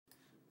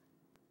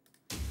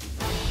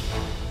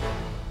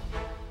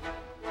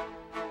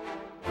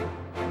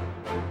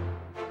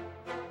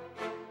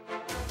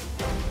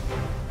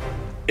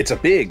It's a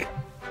big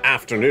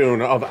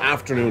afternoon of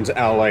afternoons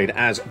LATE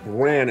as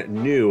brand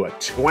new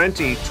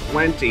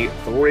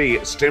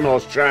 2023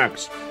 stimulus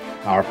checks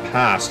are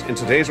passed. In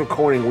today's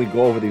recording, we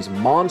go over these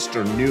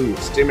monster new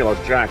stimulus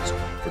checks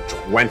for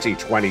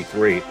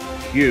 2023.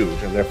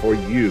 Huge, and therefore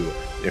you,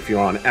 if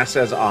you're on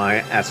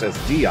SSI,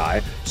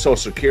 SSDI, Social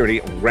Security,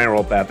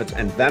 rural benefits,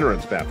 and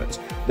veterans benefits.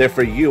 They're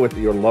for you if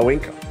you're low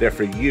income. They're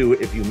for you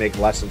if you make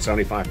less than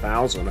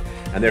 $75,000,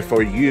 and they're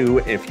for you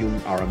if you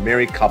are a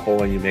married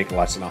couple and you make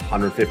less than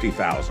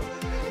 $150,000.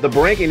 The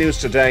breaking news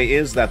today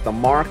is that the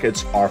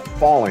markets are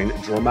falling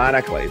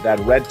dramatically. That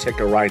red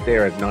ticker right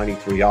there at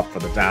 93 up for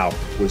the Dow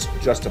was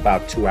just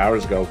about 2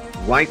 hours ago.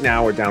 Right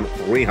now, we're down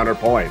 300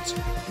 points.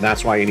 And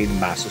that's why you need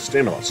massive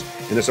stimulus.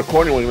 In this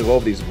recording, we're going to go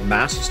over these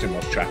massive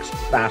stimulus checks.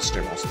 Fast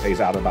stimulus pays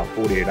out in about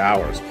 48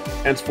 hours.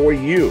 And it's for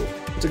you.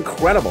 It's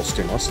incredible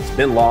stimulus. It's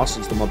been law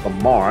since the month of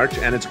March,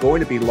 and it's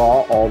going to be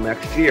law all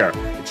next year.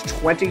 It's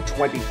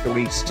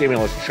 2023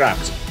 stimulus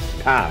checks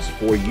passed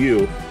for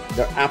you.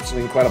 They're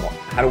absolutely incredible.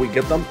 How do we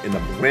get them? In the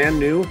brand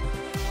new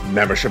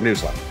membership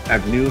newsletter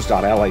at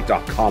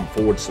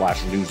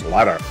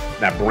news.la.com/newsletter.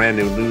 That brand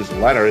new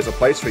newsletter is a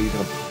place where you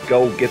can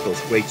go get those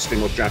great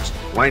stimulus checks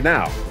right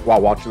now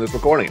while watching this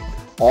recording.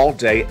 All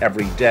day,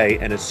 every day,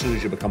 and as soon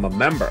as you become a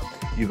member,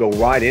 you go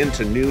right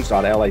into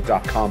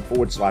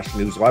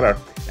news.la.com/newsletter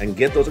and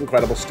get those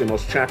incredible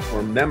stimulus checks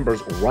for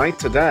members right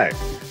today.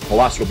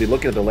 Plus, we'll be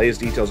looking at the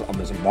latest details on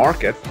this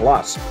market,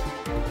 plus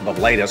the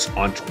latest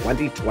on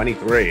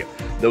 2023.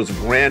 Those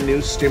brand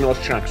new stimulus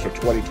checks for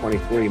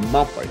 2023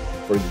 monthly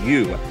for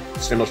you.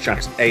 Stimulus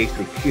checks A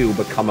through Q.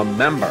 Become a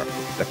member.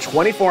 The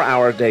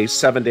 24-hour day,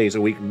 7 days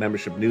a week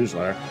membership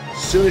newsletter. As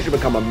soon as you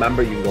become a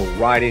member, you can go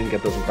right in and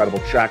get those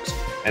incredible checks.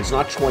 And it's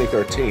not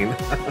 2013.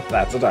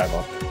 That's a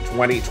typo.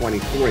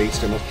 2023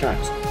 stimulus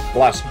checks.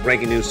 Plus,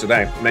 breaking news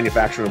today,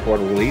 manufacturing report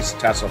release,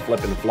 Tesla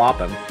flipping and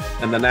flopping,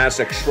 and the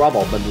NASDAQ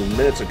trouble. But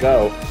minutes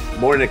ago,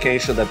 more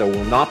indication that there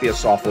will not be a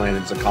soft landing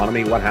in this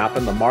economy. What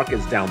happened? The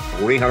market's down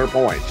 300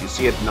 points. You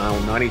see it now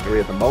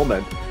 93 at the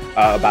moment,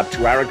 about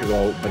 2 hours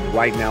ago, but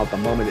right now at the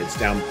moment it's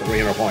down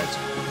 300 points.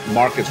 The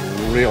market's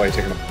really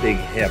taking a big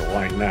hit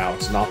right now.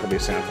 It's not going to be a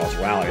Santa Claus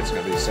rally. It's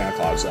going to be a Santa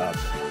Claus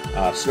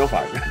snow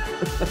fight.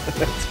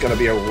 It's going to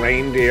be a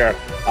reindeer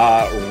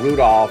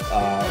Rudolph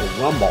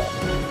rumble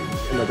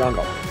in the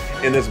jungle.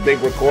 In this big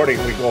recording,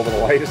 we go over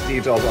the latest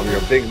details of your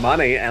big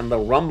money and the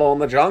rumble in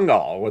the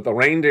jungle with the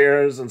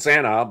reindeers and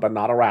Santa, but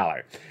not a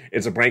rally.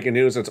 It's a breaking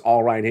news. It's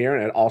all right here,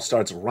 and it all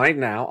starts right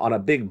now on a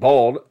big,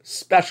 bold,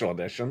 special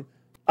edition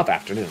of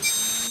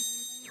Afternoons.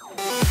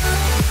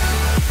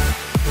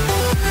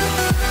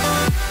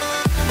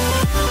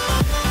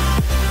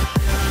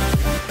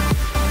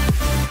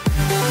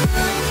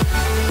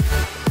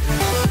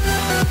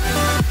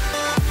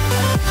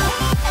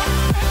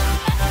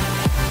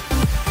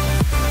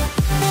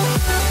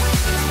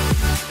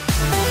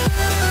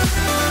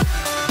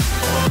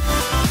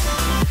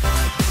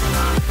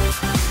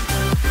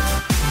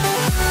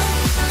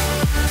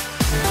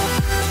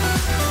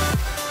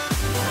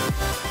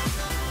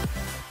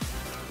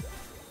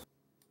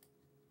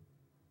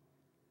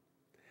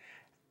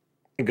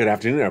 Good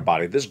afternoon,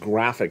 everybody. This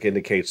graphic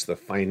indicates the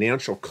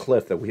financial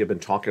cliff that we have been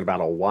talking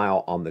about a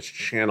while on this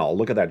channel.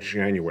 Look at that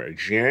January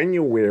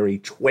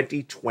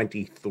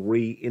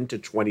 2023 into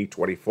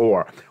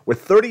 2024. We're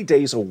 30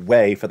 days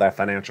away for that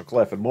financial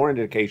cliff, and more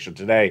indication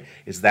today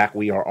is that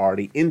we are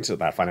already into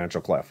that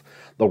financial cliff.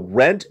 The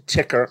red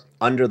ticker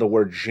under the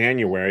word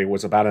January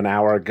was about an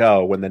hour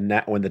ago when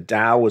the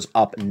Dow was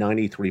up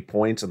 93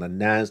 points and the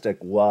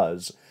NASDAQ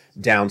was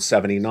down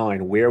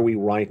 79. Where are we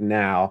right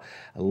now?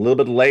 A little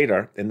bit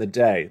later in the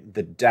day,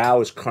 the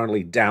Dow is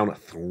currently down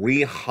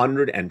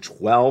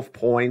 312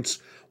 points,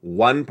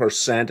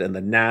 1%, and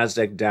the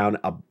NASDAQ down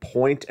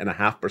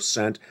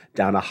 1.5%,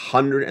 down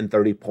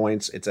 130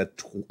 points. It's at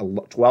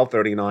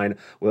 12:39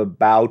 with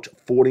about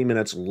 40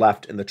 minutes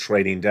left in the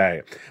trading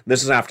day.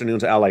 This is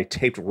Afternoons LA,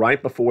 taped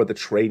right before the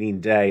trading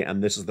day,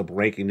 and this is the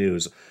breaking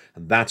news.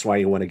 And that's why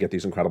you want to get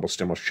these incredible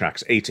stimulus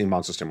checks, 18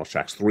 months of stimulus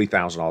checks,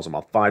 $3,000 a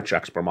month, 5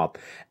 checks per month,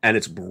 and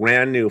it's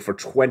brand new for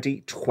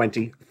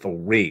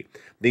 2023.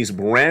 These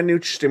brand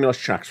new stimulus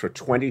checks for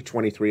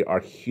 2023 are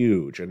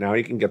huge, and now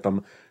you can get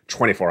them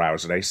 24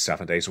 hours a day,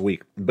 7 days a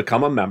week.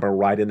 Become a member,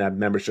 right in that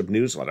membership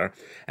newsletter,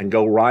 and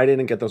go right in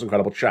and get those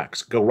incredible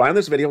checks. Go right in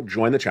this video,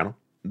 join the channel.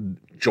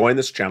 Join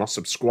this channel,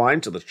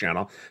 subscribe to this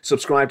channel,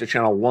 subscribe to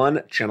channel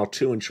 1, channel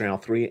 2, and channel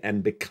 3,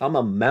 and become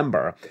a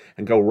member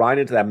and go right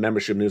into that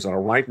membership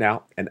newsletter right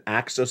now and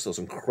access those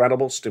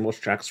incredible stimulus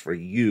checks for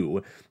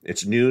you.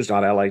 It's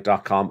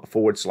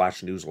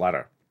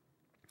news.la.com/newsletter.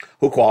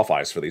 Who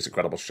qualifies for these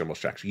incredible stimulus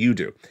checks? You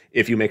do.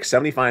 If you make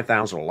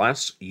 $75,000 or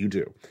less, you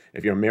do.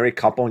 If you're a married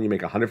couple and you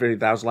make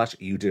 $150,000 less,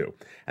 you do.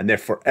 And they're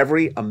for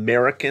every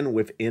American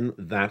within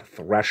that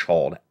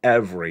threshold.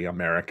 Every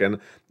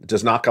American. It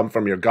does not come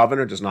from your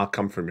governor, does not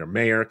come from your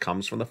mayor, it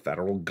comes from the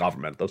federal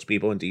government, those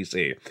people in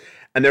D.C.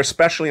 And they're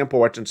especially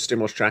important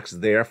stimulus checks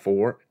there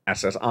for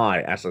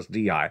SSI,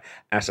 SSDI,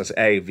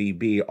 SSA,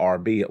 VB,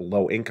 RB,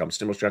 low income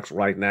stimulus checks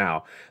right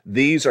now.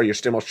 These are your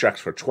stimulus checks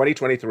for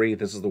 2023.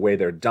 This is the way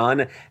they're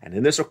done. And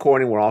in this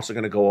recording, we're also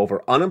going to go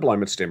over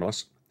unemployment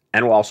stimulus,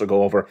 and we'll also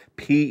go over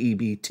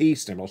PEBT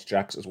stimulus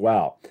checks as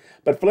well.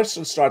 But let's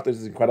just start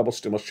these incredible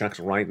stimulus checks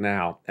right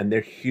now, and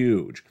they're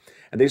huge.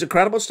 And these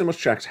incredible stimulus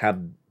checks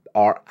have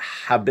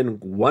been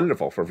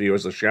wonderful for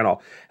viewers of this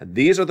channel. And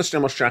these are the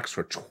stimulus checks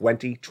for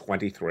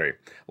 2023.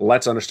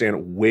 Let's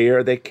understand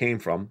where they came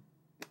from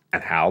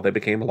and how they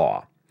became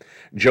law.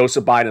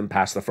 Joseph Biden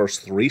passed the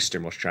first 3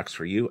 stimulus checks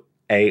for you,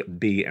 A,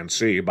 B, and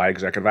C, by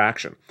executive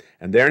action.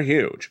 And they're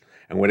huge.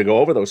 And we're going to go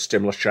over those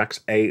stimulus checks,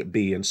 A,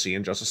 B, and C,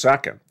 in just a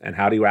second. And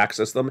how do you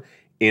access them?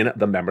 In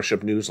the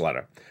membership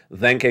newsletter.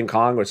 Then came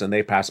Congress, and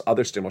they passed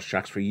other stimulus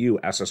checks for you,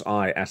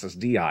 SSI,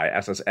 SSDI,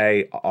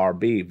 SSA,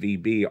 RB,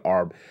 VB,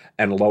 RB,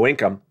 and low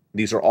income.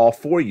 These are all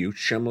for you,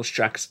 stimulus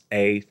checks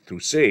A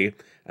through C.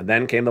 And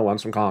then came the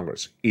ones from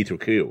Congress, E through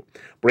Q,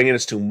 bringing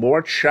us to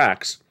more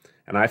checks.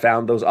 And I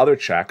found those other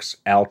checks,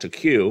 L to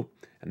Q,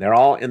 and they're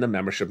all in the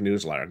membership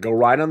newsletter. Go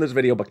right on this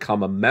video,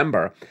 become a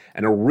member.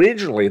 And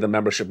originally, the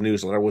membership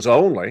newsletter was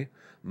only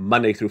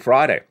Monday through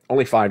Friday,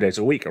 only 5 days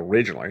a week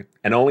originally,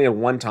 and only at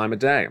one time a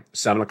day,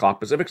 7 o'clock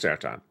Pacific Standard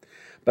Time.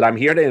 But I'm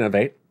here to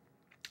innovate.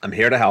 I'm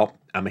here to help.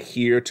 I'm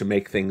here to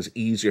make things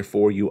easier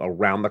for you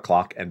around the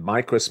clock. And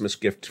my Christmas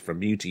gift from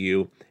me to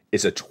you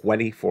is a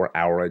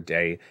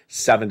 24-hour-a-day,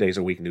 7 days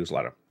a week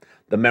newsletter.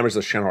 The members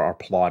of this channel are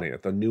applauding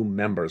it. The new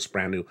members,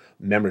 brand new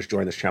members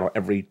join this channel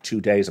every 2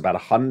 days, about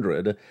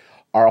 100,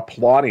 are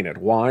applauding it.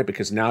 Why?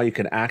 Because now you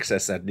can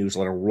access that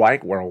newsletter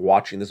right where you're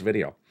watching this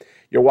video.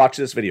 You're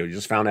watching this video. You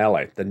just found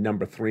LA, the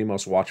number 3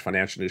 most watched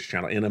financial news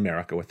channel in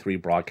America with 3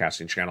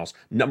 broadcasting channels,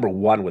 number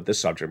 1 with this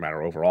subject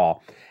matter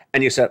overall.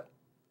 And you said,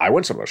 I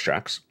want some of those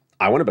checks.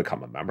 I want to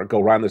become a member. Go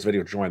right on this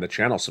video, join the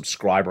channel,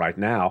 subscribe right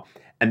now,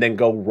 and then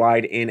go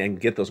right in and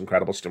get those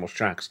incredible stimulus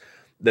checks.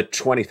 The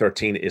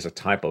 2013 is a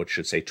typo. It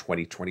should say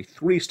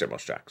 2023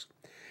 stimulus checks.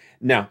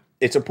 Now,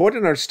 it's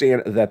important to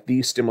understand that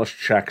these stimulus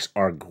checks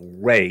are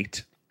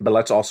great, but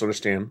let's also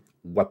understand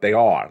what they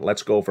are.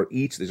 Let's go over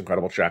each of these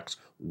incredible checks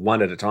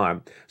one at a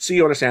time so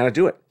you understand how to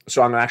do it.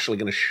 So I'm actually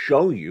going to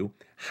show you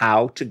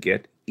how to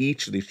get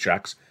each of these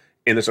checks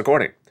in this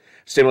recording.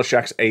 Stimulus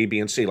checks A, B,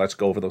 and C. Let's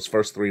go over those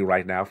first 3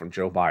 right now from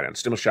Joe Biden.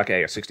 Stimulus check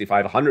A, a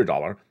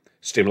 $6,500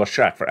 stimulus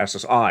check for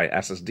SSI,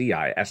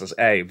 SSDI,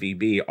 SSA,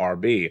 VB,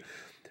 RB,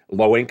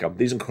 low income.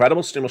 These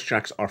incredible stimulus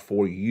checks are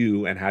for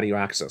you, and how do you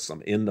access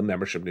them? In the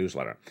membership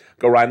newsletter.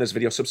 Go right in this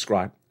video,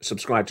 subscribe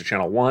to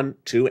channel 1,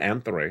 2,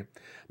 and 3.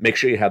 Make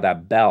sure you have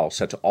that bell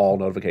set to all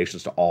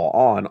notifications to all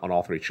on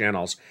all 3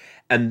 channels,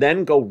 and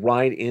then go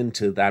right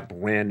into that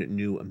brand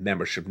new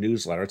membership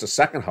newsletter. It's a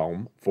second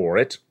home for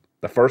it.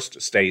 The first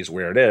stays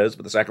where it is,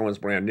 but the second one's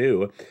brand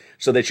new,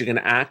 so that you can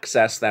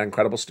access that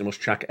incredible stimulus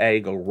check A,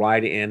 go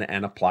right in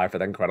and apply for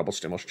that incredible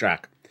stimulus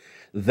check.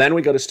 Then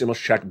we go to stimulus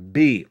check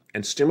B,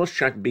 and stimulus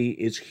check B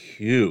is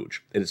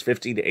huge. It is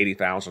 $50,000 to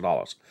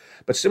 $80,000.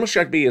 But stimulus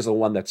check B is the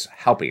one that's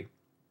helping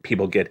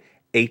people get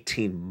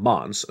 18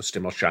 months of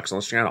stimulus checks on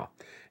this channel.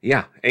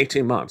 Yeah,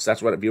 18 months.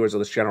 That's what viewers of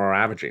this channel are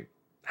averaging.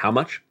 How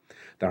much?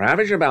 They're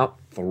averaging about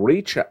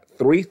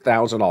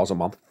 $3,000 a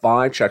month,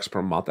 5 checks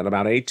per month, and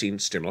about 18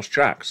 stimulus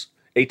checks.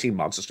 18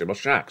 months of stimulus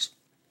checks.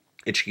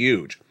 It's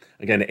huge.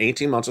 Again,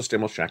 18 months of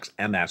stimulus checks,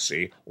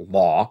 MSC,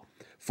 law,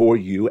 for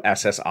you,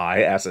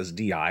 SSI,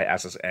 SSDI,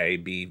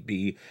 SSA,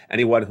 BB,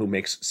 anyone who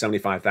makes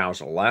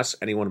 $75,000 or less,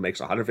 anyone who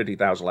makes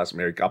 $150,000 less,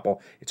 married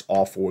couple, it's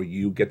all for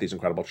you. Get these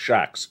incredible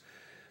checks.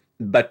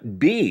 But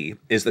B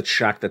is the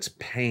check that's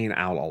paying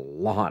out a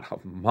lot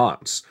of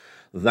months.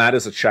 That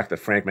is a check that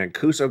Frank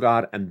Mancuso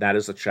got, and that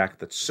is the check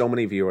that so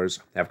many viewers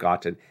have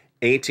gotten.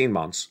 18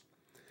 months,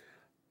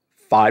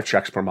 5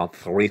 checks per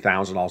month,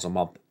 $3,000 a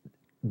month.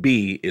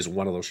 B is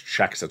one of those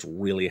checks that's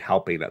really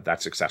helping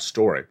that success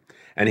story.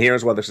 And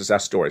here's one of the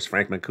success stories.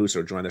 Frank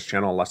Mancuso joined this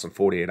channel in less than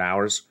 48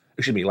 hours.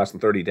 Excuse me, less than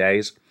 30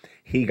 days.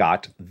 He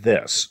got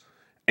this.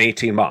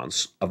 18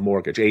 months of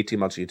mortgage, 18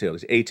 months of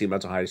utilities, 18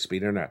 months of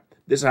high-speed internet.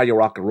 This is how you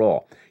rock and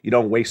roll. You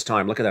don't waste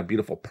time. Look at that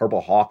beautiful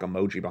purple hawk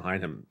emoji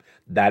behind him.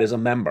 That is a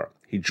member.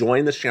 He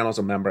joined this channel as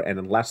a member, and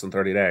in less than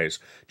 30 days,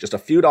 just a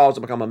few dollars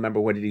to become a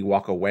member, what did he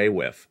walk away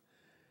with?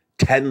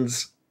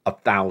 Tens of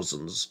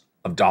thousands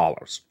of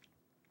dollars.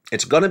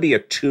 It's going to be a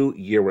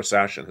 2-year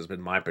recession, has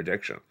been my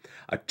prediction.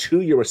 A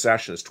 2-year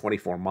recession is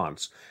 24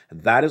 months,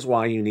 and that is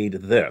why you need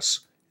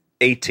this,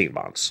 18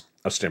 months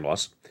of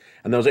stimulus.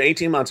 And those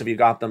 18 months, if you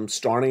got them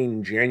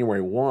starting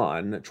January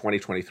 1,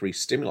 2023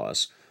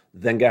 stimulus,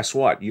 then guess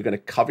what? You're going to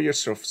cover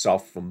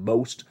yourself for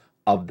most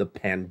of the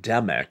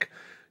pandemic.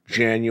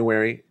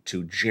 January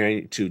to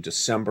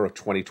December of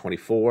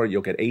 2024,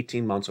 you'll get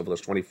 18 months over those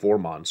 24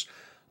 months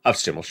of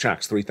stimulus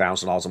checks,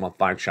 $3,000 a month,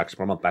 5 checks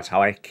per month. That's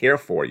how I care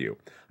for you.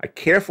 I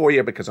care for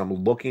you because I'm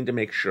looking to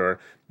make sure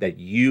that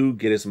you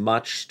get as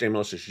much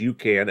stimulus as you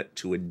can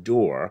to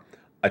endure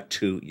a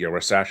 2-year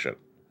recession.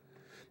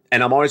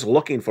 And I'm always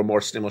looking for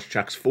more stimulus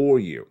checks for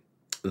you.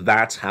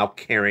 That's how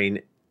caring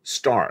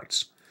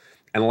starts.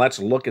 And let's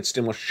look at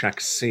Stimulus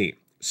Check C.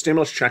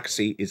 Stimulus Check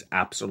C is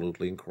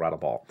absolutely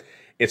incredible.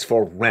 It's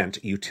for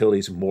rent,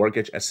 utilities,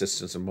 mortgage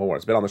assistance, and more.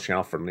 It's been on this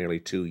channel for nearly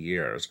 2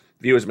 years.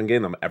 Viewers have been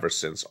getting them ever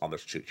since on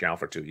this channel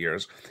for 2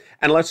 years.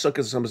 And let's look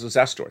at some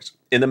success stories.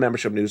 In the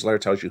membership newsletter,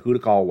 it tells you who to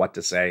call, what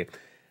to say,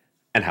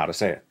 and how to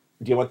say it.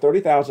 Do you want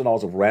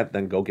 $30,000 of rent?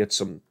 Then go get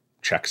some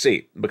Check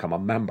C. Become a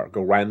member.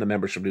 Go right in the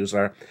membership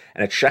newsletter.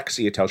 And at Check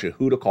C, it tells you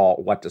who to call,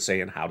 what to say,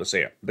 and how to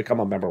say it. Become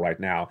a member right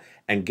now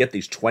and get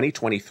these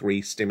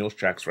 2023 stimulus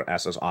checks for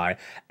SSI,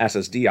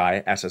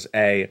 SSDI,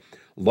 SSA,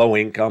 low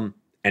income,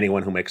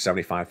 anyone who makes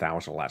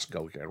 $75,000 or less.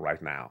 Go get it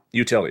right now.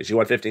 Utilities. You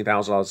want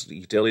 $15,000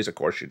 utilities? Of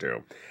course you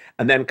do.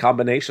 And then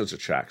combinations of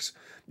checks.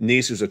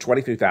 Niece, who's at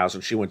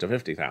 $23,000, she went to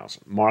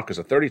 $50,000. Mark is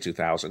at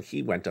 $32,000,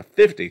 he went to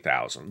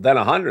 $50,000, then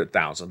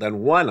 $100,000,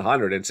 then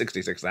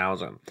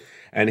 $166,000.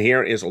 And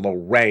here is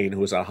Lorraine,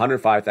 who is at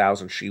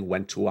 $105,000, she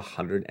went to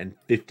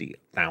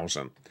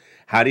 $150,000.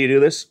 How do you do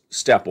this?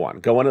 Step 1,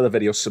 go into the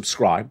video,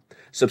 subscribe.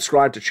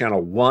 Subscribe to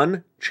Channel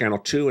 1, Channel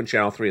 2, and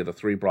Channel 3 of the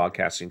 3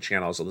 broadcasting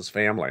channels of this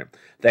family.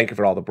 Thank you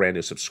for all the brand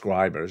new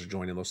subscribers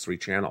joining those 3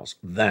 channels.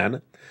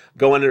 Then,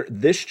 go under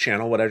this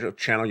channel, whatever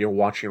channel you're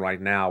watching right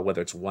now,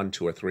 whether it's 1,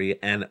 2, or 3,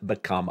 and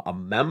become a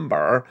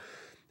member.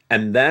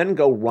 And then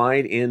go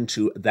right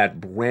into that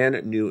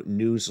brand new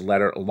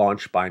newsletter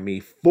launched by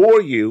me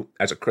for you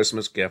as a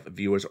Christmas gift.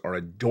 Viewers are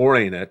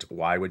adoring it.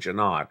 Why would you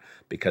not?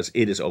 Because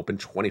it is open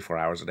 24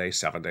 hours a day,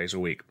 7 days a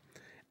week.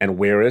 And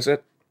where is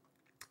it?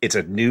 It's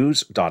at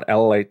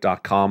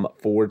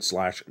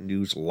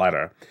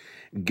news.lalate.com/newsletter.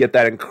 Get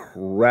that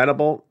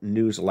incredible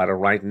newsletter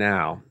right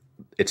now.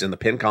 It's in the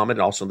pinned comment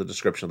and also in the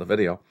description of the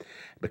video.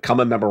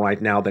 Become a member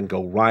right now, then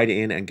go right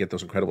in and get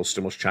those incredible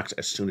stimulus checks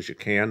as soon as you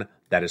can.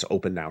 That is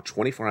open now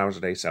 24 hours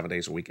a day, 7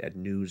 days a week at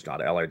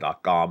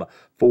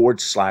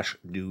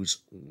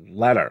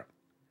news.lalate.com/newsletter.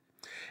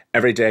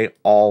 Every day,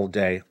 all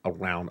day,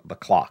 around the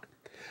clock.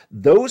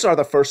 Those are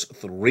the first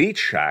 3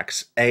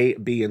 checks, A,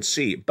 B, and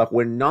C, but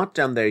we're not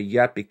done there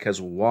yet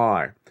because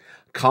why?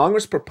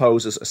 Congress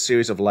proposes a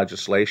series of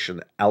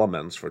legislation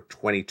elements for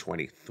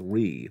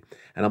 2023,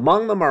 and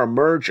among them are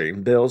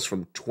emerging bills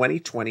from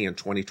 2020 and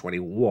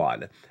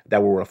 2021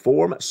 that will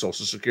reform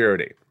Social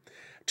Security.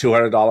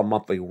 $200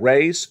 monthly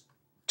raise,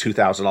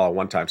 $2,000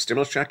 one-time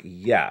stimulus check?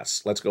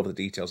 Yes. Let's go over the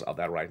details of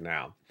that right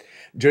now.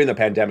 During the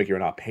pandemic, you're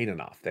not paid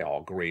enough. They all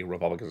agree,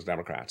 Republicans and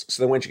Democrats.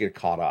 So then once you get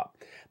caught up,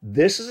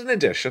 this is an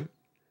addition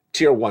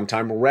to your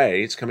one-time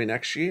raise coming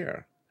next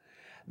year.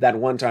 That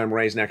one-time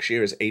raise next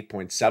year is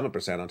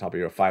 8.7% on top of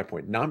your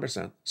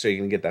 5.9%. So you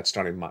can get that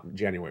starting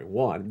January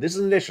 1. This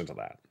is in addition to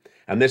that.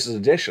 And this is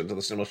in addition to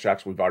the stimulus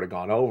checks we've already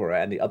gone over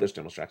and the other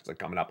stimulus checks that are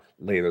coming up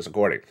later this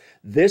recording.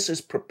 This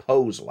is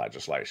proposed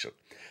legislation.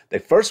 They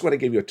first want to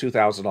give you a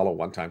 $2,000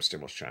 one-time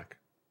stimulus check.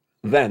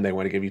 Then they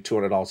want to give you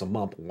 $200 a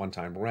month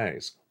one-time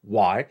raise.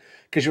 Why?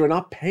 Because you were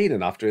not paid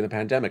enough during the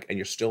pandemic and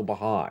you're still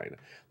behind.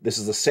 This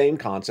is the same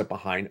concept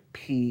behind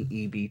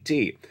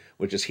PEBT,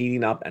 which is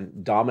heating up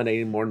and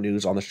dominating more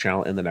news on this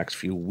channel in the next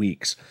few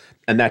weeks.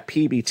 And that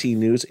PEBT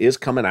news is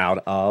coming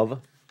out of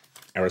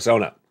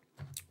Arizona,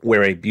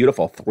 where a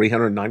beautiful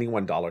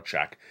 $391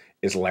 check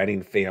is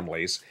landing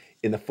families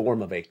in the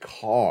form of a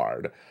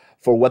card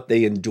for what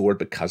they endured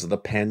because of the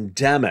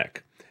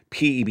pandemic.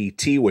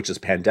 PEBT, which is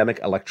Pandemic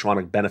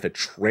Electronic Benefit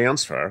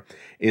Transfer,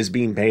 is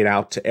being paid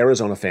out to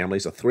Arizona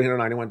families of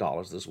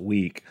 $391 this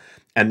week.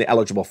 And the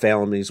eligible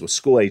families with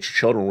school-age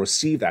children will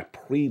receive that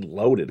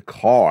preloaded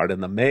card in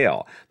the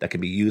mail that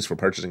can be used for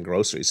purchasing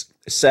groceries,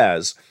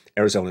 says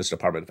Arizona's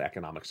Department of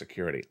Economic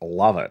Security.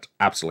 Love it.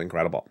 Absolutely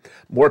incredible.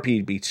 More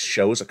PEBT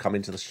shows are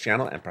coming to this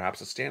channel and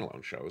perhaps a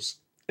standalone shows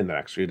in the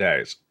next few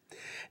days.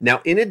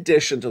 Now, in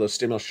addition to those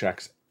stimulus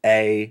checks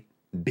A,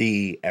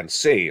 B, and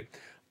C,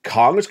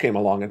 Congress came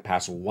along and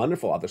passed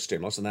wonderful other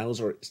stimulus, and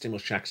those are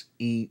stimulus checks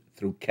E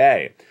through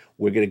K.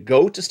 We're going to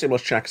go to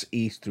stimulus checks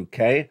E through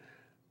K,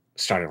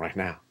 starting right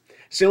now.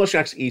 Stimulus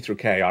checks E through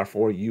K are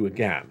for you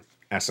again.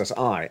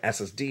 SSI,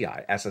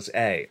 SSDI,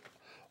 SSA,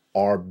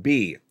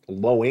 RB,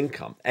 low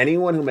income.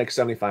 Anyone who makes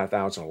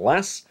 $75,000 or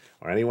less,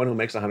 or anyone who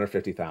makes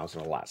 $150,000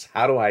 or less.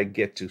 How do I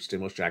get to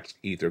stimulus checks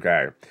E through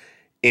K?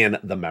 In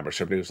the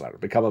membership newsletter.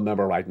 Become a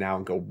member right now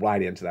and go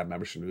right into that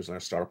membership newsletter.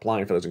 Start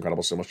applying for those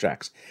incredible stimulus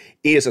checks.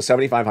 E is a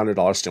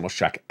 $7,500 stimulus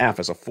check. F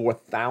is a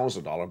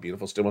 $4,000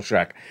 beautiful stimulus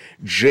check.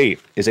 G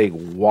is a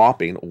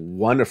whopping,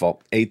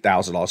 wonderful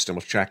 $8,000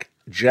 stimulus check.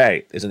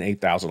 J is an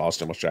 $8,000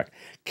 stimulus check.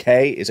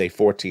 K is a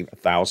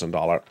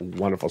 $14,000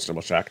 wonderful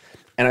stimulus check.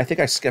 And I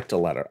think I skipped a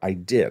letter. I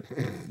did.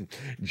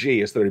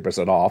 G is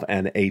 30% off,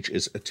 and H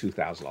is a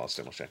 $2,000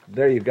 stimulus check.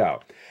 There you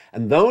go.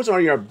 And those are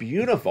your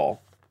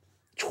beautiful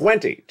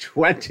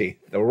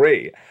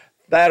 2023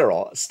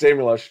 federal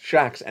stimulus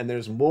checks, and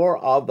there's more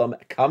of them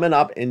coming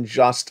up in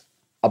just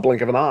a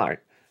blink of an eye,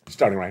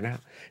 starting right now.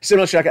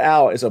 Stimulus check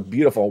L is a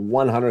beautiful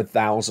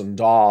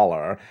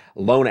 $100,000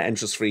 loan and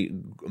interest-free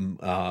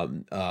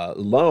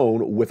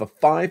loan with a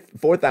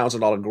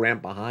 $4,000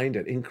 grant behind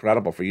it.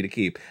 Incredible for you to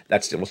keep.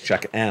 That's stimulus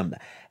check M.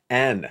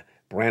 N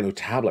brand new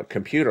tablet,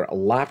 computer, a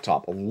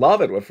laptop.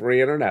 Love it with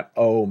free internet.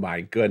 Oh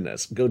my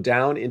goodness. Go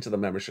down into the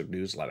membership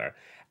newsletter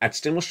at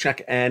Stimulus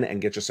Check N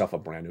and get yourself a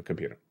brand new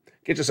computer.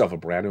 Get yourself a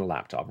brand new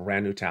laptop, a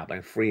brand new tablet,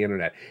 and free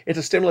internet. It's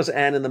a Stimulus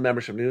N in the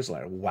membership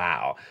newsletter.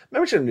 Wow.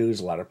 Membership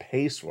newsletter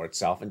pays for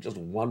itself in just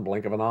one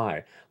blink of an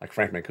eye. Like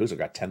Frank Mancuso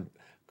got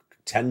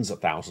tens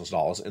of thousands of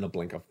dollars in a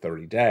blink of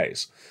 30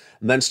 days.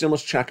 And then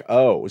Stimulus Check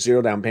O,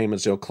 zero down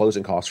payment, zero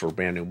closing costs for a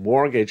brand new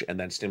mortgage. And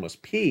then Stimulus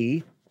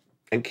P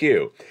and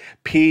Q.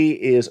 P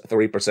is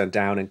 3%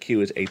 down and Q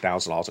is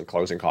 $8,000 in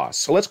closing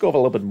costs. So let's go over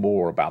a little bit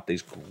more about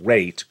these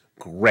great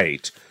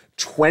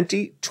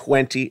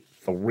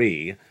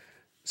 2023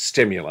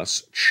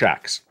 stimulus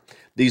checks.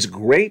 These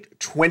great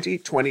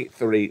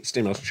 2023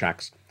 stimulus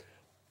checks,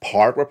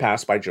 part were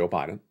passed by Joe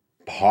Biden,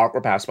 part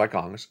were passed by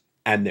Congress,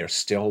 and they're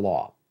still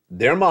law.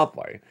 They're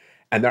monthly,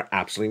 and they're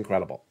absolutely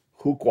incredible.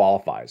 Who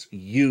qualifies?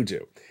 You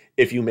do.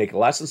 If you make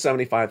less than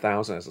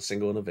 $75,000 as a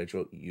single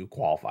individual, you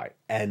qualify.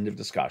 End of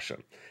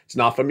discussion. It's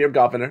not from your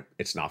governor.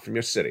 It's not from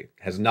your city. It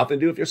has nothing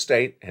to do with your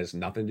state. It has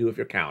nothing to do with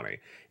your county.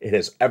 It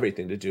has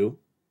everything to do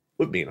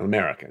with being an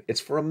American. It's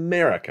for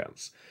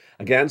Americans.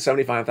 Again,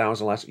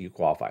 $75,000 less, you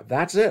qualify.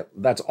 That's it.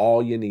 That's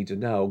all you need to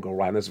know. Go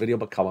right in this video,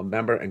 become a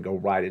member, and go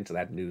right into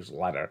that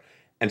newsletter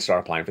and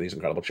start applying for these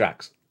incredible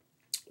checks.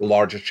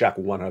 Largest check,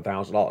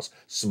 $100,000.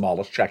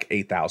 Smallest check,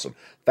 $8,000.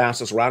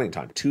 Fastest routing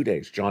time, 2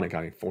 days. Johnny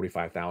got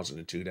 $45,000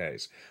 in 2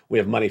 days. We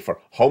have money for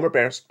home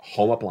repairs,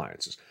 home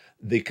appliances,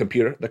 the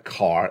computer, the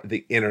car,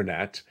 the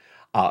internet,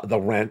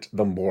 the rent,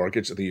 the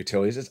mortgage, the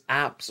utilities. It's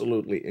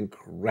absolutely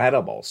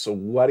incredible. So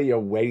what are you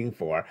waiting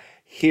for?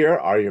 Here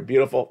are your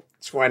beautiful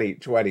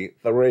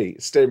 2023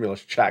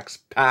 stimulus checks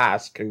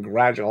passed.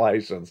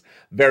 Congratulations.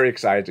 Very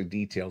excited to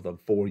detail them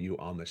for you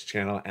on this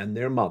channel, and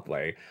they're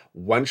monthly.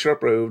 Once you're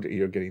approved,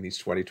 you're getting these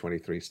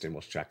 2023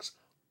 stimulus checks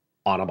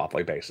on a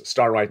monthly basis.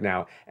 Start right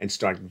now and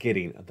start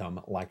getting them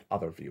like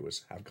other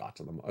viewers have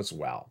gotten them as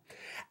well.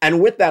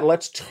 And with that,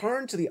 let's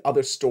turn to the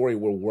other story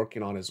we're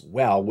working on as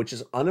well, which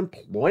is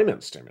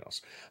unemployment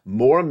stimulus.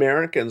 More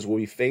Americans will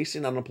be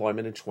facing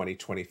unemployment in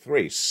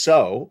 2023.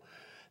 So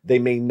they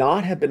may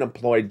not have been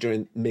unemployed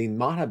during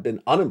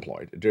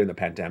the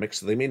pandemic,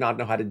 so they may not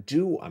know how to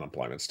do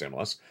unemployment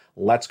stimulus.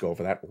 Let's go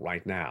over that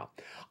right now.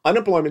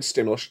 Unemployment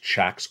stimulus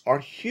checks are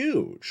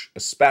huge,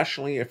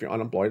 especially if you're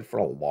unemployed for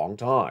a long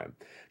time.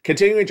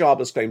 Continuing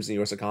jobless claims in the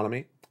U.S.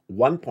 economy,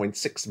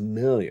 1.6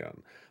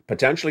 million,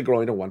 potentially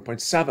growing to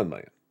 1.7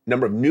 million.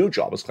 Number of new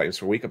jobless claims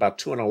per week, about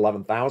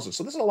 211,000.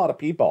 So this is a lot of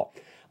people.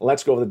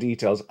 Let's go over the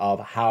details of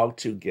how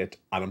to get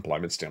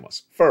unemployment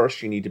stimulus.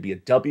 First, you need to be a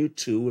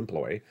W-2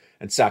 employee,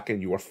 and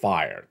second, you are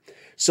fired.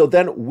 So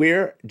then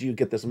where do you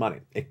get this money?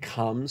 It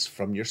comes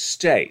from your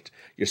state.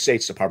 Your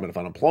state's Department of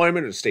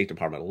Unemployment or the State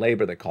Department of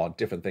Labor. They call it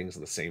different things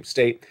in the same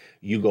state.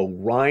 You go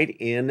right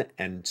in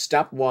and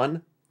step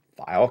one,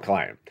 file a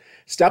claim.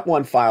 Step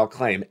one, file a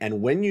claim.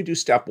 And when you do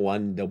step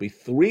one, there'll be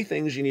 3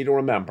 things you need to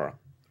remember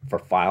for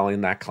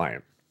filing that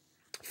claim.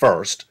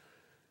 First,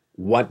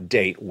 what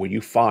date were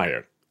you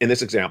fired? In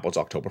this example, it's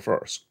October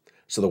 1st.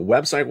 So the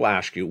website will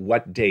ask you,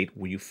 what date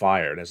were you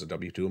fired as a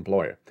W-2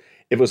 employer?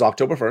 If it was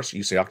October 1st,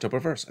 you say October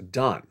 1st.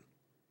 Done.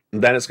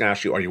 And then it's going to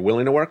ask you, are you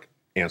willing to work?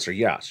 Answer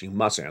yes. You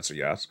must answer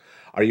yes.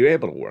 Are you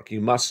able to work?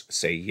 You must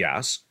say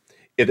yes.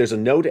 If there's a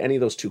no to any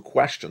of those 2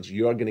 questions,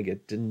 you're going to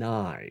get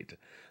denied.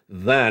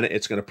 Then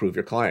it's going to approve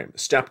your claim.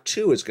 Step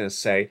 2 is going to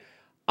say,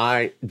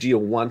 do you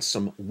want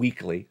some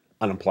weekly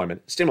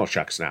unemployment stimulus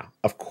checks now?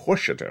 Of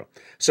course you do.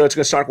 So it's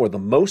going to start with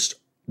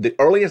the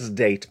earliest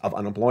date of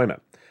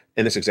unemployment.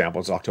 In this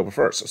example, it's October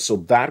 1st. So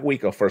that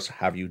week will first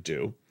have you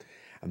do,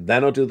 and then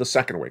it'll do the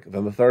second week,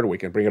 then the third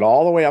week, and bring it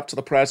all the way up to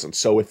the present.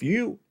 So if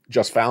you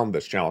just found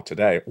this channel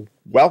today,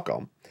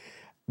 welcome.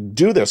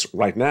 Do this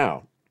right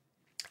now.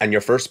 And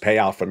your first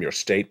payout from your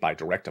state by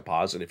direct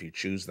deposit, if you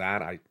choose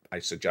that, I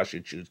suggest you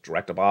choose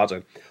direct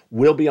deposit,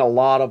 will be a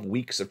lot of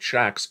weeks of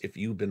checks if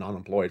you've been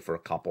unemployed for a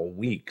couple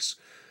weeks.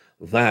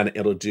 Then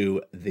it'll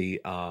do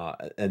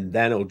and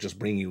then it'll just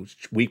bring you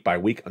week by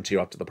week until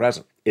you're up to the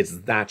present. It's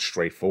that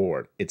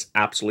straightforward. It's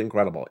absolutely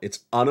incredible. It's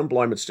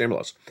unemployment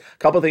stimulus. A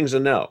couple of things to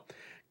know.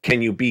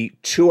 Can you be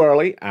too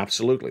early?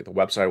 Absolutely. The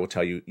website will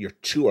tell you you're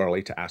too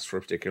early to ask for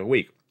a particular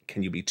week.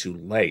 Can you be too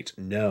late?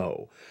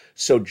 No.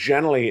 So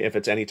generally, if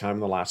it's any time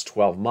in the last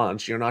 12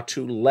 months, you're not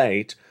too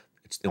late.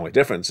 The only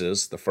difference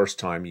is the first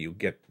time you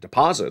get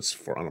deposits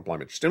for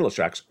unemployment stimulus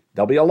checks,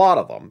 there'll be a lot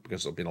of them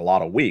because there'll be a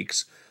lot of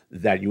weeks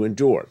that you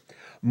endured.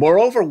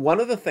 Moreover, one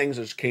of the things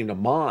that came to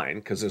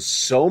mind, because there's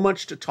so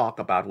much to talk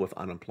about with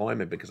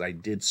unemployment, because I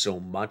did so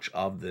much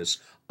of this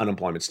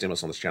unemployment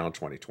stimulus on this channel in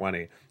 2020,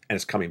 and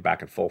it's coming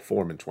back in full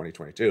form in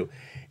 2022,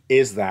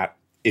 is that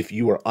if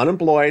you were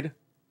unemployed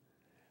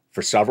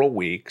for several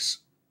weeks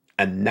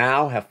and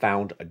now have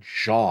found a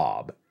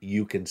job,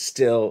 you can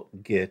still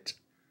get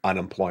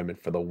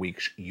unemployment for the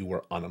weeks you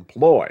were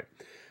unemployed.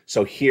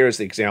 So here's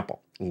the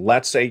example.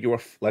 Let's say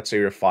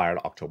you're fired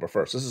October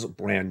 1st. This is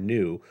brand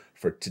new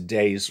for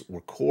today's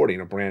recording,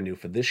 or brand new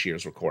for this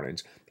year's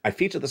recordings. I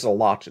featured this a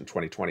lot in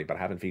 2020, but I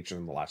haven't featured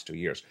it in the last 2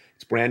 years.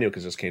 It's brand new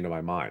because this came to my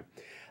mind.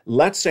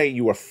 Let's say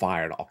you were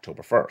fired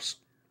October 1st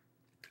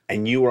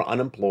and you were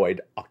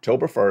unemployed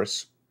October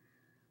 1st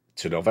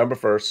to November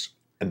 1st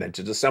and then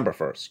to December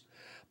 1st.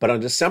 But on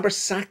December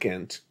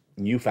 2nd,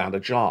 you found a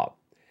job.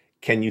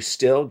 Can you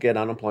still get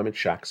unemployment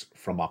checks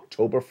from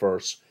October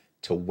 1st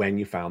to when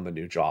you found the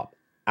new job?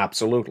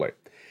 Absolutely.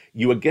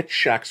 You would get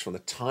checks from the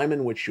time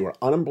in which you were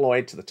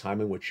unemployed to the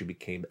time in which you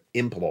became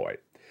employed.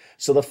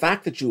 So the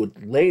fact that you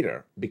would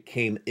later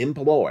became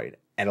employed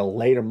at a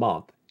later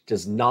month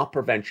does not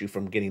prevent you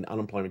from getting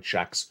unemployment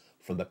checks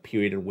from the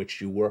period in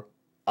which you were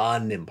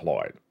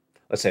unemployed.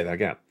 Let's say that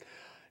again.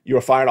 You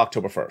were fired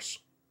October 1st,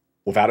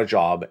 without a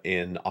job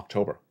in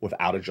October,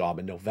 without a job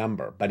in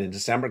November, but in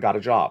December got a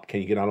job.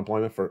 Can you get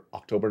unemployment for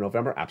October,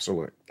 November?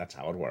 Absolutely. That's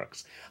how it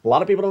works. A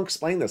lot of people don't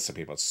explain this to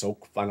people. It's so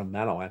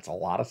fundamental. It's a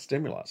lot of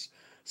stimulus.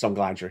 So I'm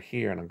glad you're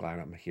here, and I'm glad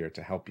I'm here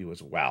to help you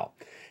as well.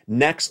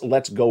 Next,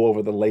 let's go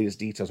over the latest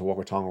details of what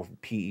we're talking about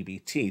with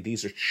PEBT.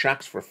 These are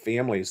checks for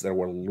families that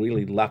were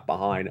really left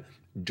behind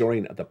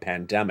during the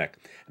pandemic.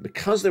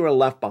 Because they were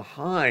left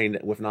behind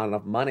with not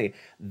enough money,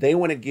 they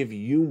want to give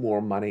you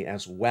more money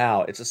as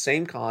well. It's the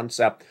same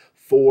concept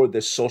for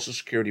the Social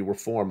Security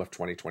reform of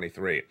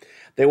 2023.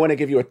 They want to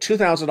give you a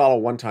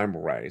 $2,000 one-time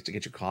raise to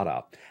get you caught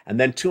up, and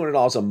then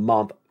 $200 a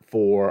month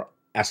for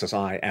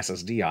SSI,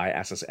 SSDI,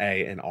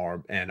 SSA, and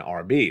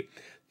RB.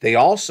 They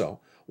also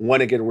want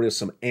to get rid of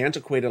some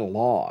antiquated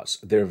laws.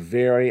 They're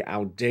very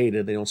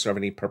outdated. They don't serve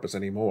any purpose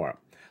anymore.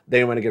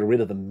 They want to get rid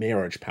of the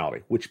marriage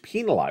penalty, which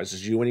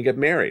penalizes you when you get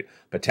married,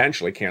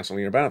 potentially canceling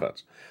your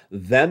benefits.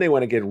 Then they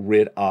want to get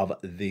rid of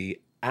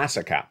the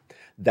asset cap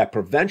that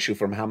prevents you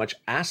from how much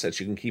assets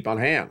you can keep on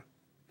hand.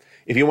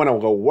 If you want to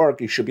go work,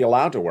 you should be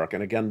allowed to work.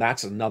 And again,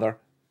 that's another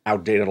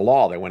outdated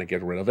law. They want to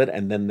get rid of it.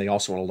 And then they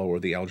also want to lower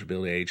the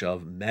eligibility age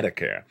of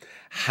Medicare.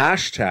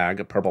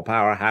 Hashtag Purple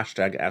Power,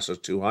 hashtag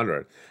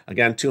SS200.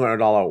 Again,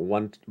 $200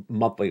 one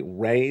monthly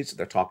raise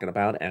they're talking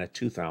about, and a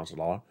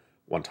 $2,000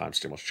 one-time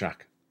stimulus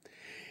check.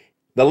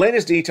 The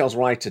latest details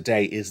right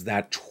today is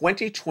that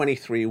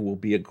 2023 will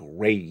be a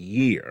great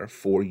year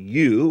for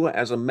you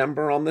as a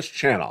member on this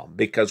channel,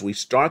 because we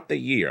start the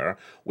year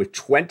with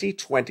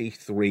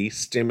 2023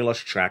 stimulus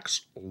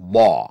checks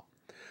law.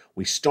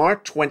 We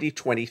start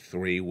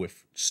 2023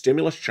 with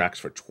stimulus checks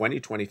for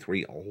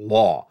 2023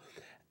 law,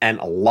 and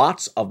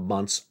lots of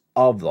months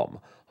of them,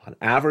 on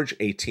average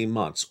 18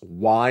 months.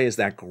 Why is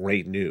that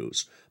great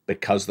news?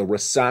 Because the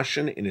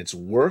recession in its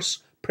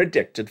worst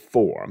predicted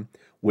form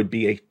would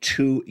be a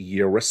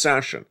 2-year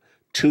recession.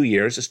 2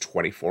 years is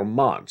 24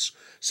 months.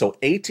 So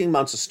 18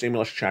 months of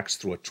stimulus checks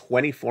through a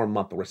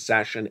 24-month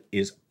recession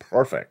is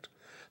perfect.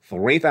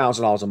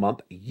 $3,000 a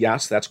month,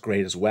 yes, that's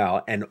great as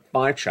well, and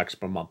 5 checks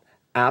per month.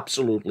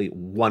 Absolutely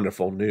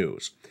wonderful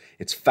news.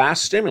 It's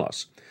fast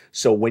stimulus.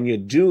 So when you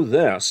do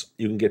this,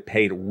 you can get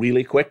paid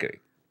really quickly.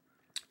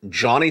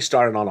 Johnny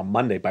started on a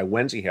Monday. By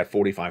Wednesday, he had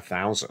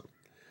 $45,000.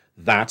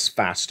 That's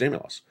fast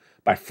stimulus.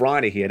 By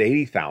Friday, he had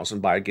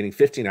 $80,000 by getting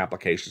 15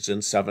 applications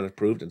in, 7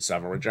 approved and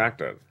 7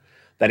 rejected.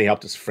 Then he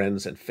helped his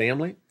friends and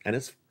family and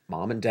his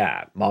mom and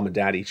dad. Mom and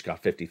dad each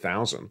got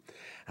 $50,000.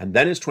 And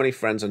then his 20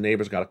 friends and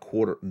neighbors got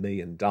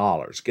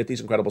 $250,000. Get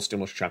these incredible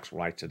stimulus checks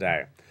right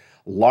today.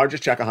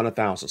 Largest check,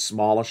 $100,000.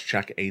 Smallest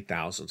check,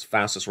 $8,000.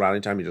 Fastest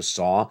routing time you just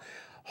saw.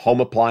 Home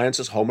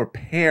appliances, home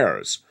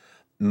repairs.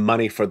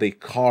 Money for the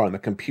car and the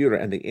computer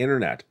and the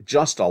internet.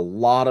 Just a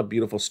lot of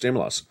beautiful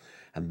stimulus.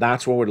 And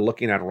that's what we're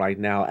looking at right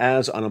now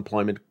as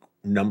unemployment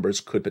numbers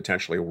could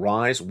potentially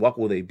rise. What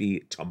will they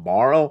be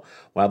tomorrow?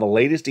 Well, the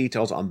latest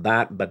details on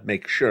that, but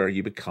make sure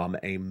you become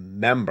a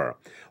member.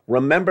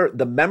 Remember,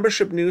 the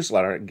membership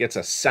newsletter gets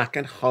a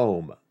second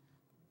home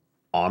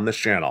on this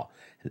channel.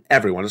 And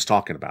everyone is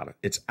talking about it.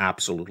 It's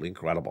absolutely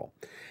incredible.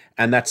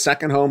 And that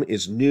second home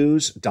is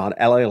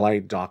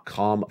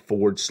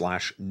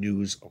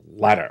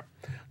news.lalate.com/newsletter.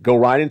 Go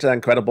right into that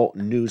incredible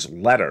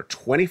newsletter,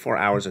 24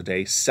 hours a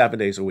day, 7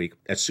 days a week.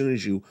 As soon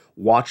as you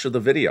watch the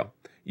video,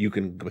 you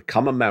can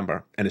become a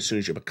member. And as soon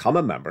as you become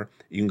a member,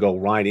 you can go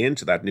right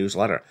into that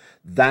newsletter.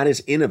 That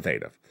is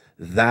innovative.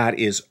 That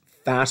is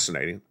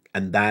fascinating.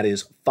 And that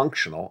is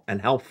functional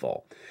and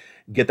helpful.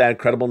 Get that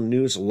incredible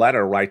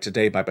newsletter right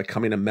today by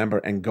becoming a member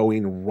and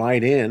going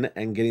right in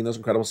and getting those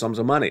incredible sums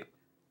of money.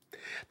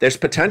 There's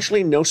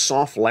potentially no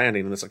soft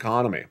landing in this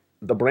economy.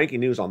 The breaking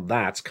news on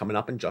that's coming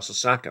up in just a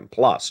second.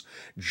 Plus,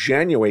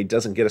 January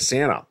doesn't get a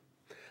Santa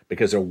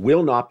because there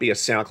will not be a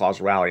Santa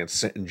Claus rally in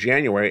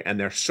January, and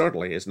there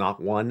certainly is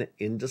not one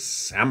in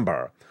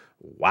December.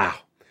 Wow.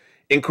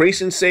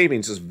 Increasing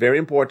savings is very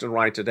important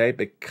right today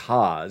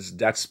because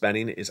debt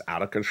spending is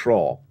out of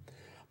control.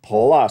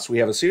 Plus, we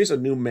have a series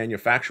of new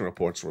manufacturing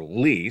reports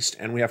released,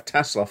 and we have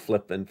Tesla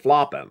flipping,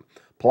 flopping.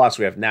 Plus,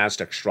 we have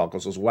NASDAQ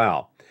struggles as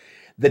well.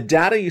 The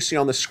data you see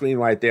on the screen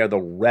right there, the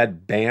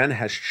red band,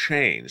 has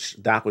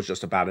changed. That was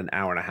just about an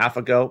hour and a half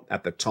ago.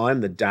 At the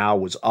time, the Dow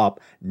was up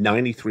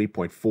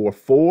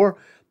 93.44.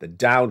 The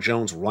Dow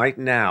Jones right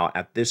now,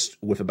 at this,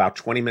 with about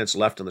 20 minutes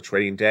left in the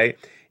trading day,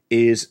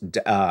 is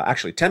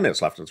actually 10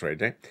 minutes left in the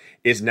trading day,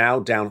 is now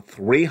down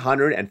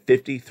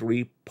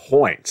 353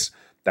 points.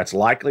 That's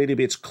likely to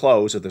be its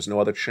close if there's no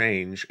other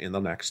change in the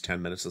next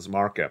 10 minutes of the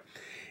market.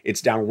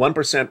 It's down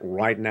 1%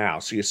 right now,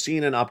 so you're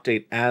seeing an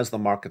update as the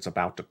market's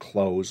about to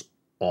close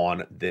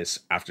on this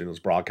afternoon's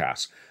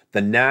broadcast.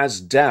 The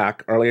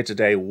NASDAQ earlier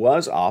today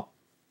was down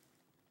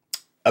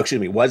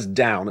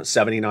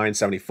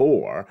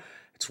 79.74.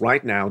 It's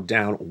right now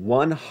down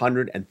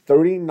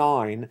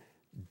 139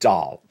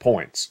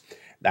 points.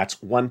 That's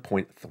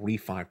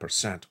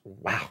 1.35%.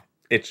 Wow.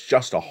 It's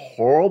just a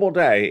horrible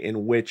day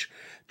in which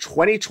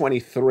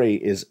 2023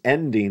 is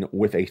ending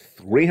with a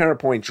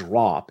 300-point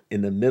drop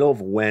in the middle of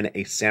when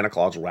a Santa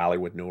Claus rally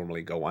would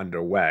normally go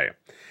underway.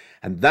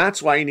 And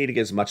that's why you need to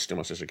get as much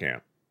stimulus as you can.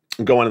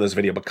 Go into this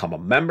video, become a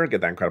member, get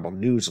that incredible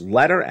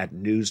newsletter at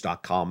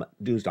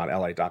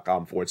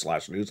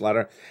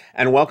news.la.com/newsletter.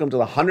 And welcome to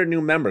the 100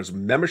 new members.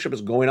 Membership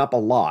is going up a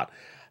lot.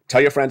 Tell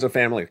your friends and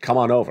family, come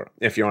on over.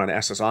 If you're on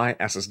SSI,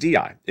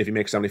 SSDI, if you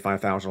make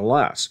 $75,000 or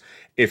less,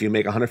 if you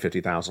make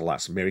 $150,000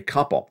 less, married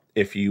couple,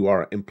 if you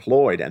are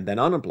employed and then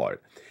unemployed,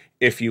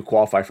 if you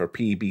qualify for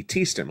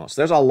PBT stimulus.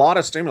 There's a lot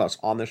of stimulus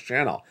on this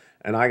channel,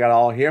 and I got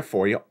all here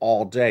for you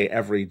all day,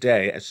 every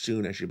day, as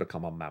soon as you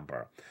become a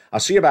member. I'll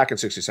see you back in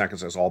 60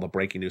 seconds as all the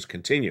breaking news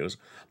continues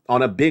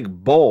on a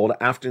big, bold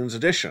afternoon's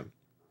edition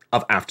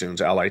of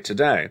Afternoons LA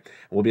Today.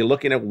 We'll be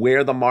looking at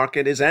where the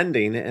market is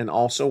ending and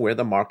also where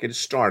the market is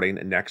starting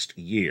next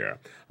year.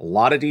 A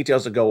lot of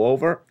details to go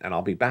over, and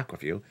I'll be back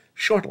with you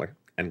shortly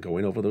and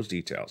going over those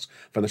details.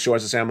 From the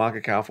shores of San Marco,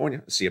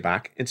 California, see you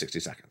back in 60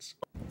 seconds.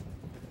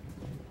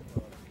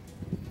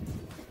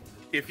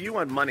 If you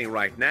want money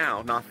right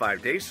now, not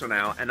 5 days from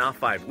now, and not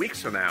 5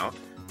 weeks from now,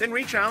 then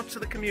reach out to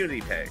the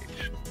community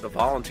page. The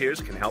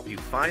volunteers can help you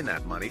find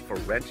that money for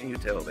rent and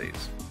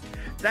utilities.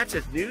 That's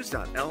at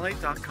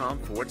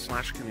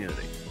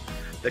news.la.com/community.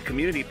 The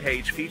community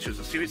page features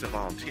a series of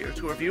volunteers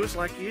who are viewers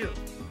like you.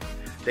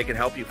 They can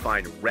help you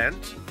find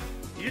rent,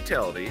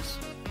 utilities,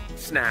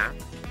 SNAP,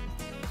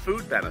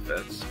 food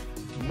benefits,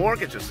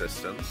 mortgage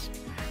assistance,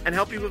 and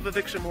help you with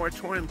eviction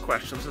moratorium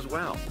questions as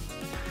well.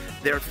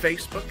 Their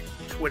Facebook,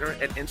 Twitter,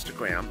 and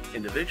Instagram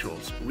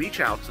individuals reach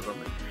out to them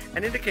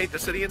and indicate the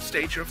city and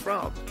state you're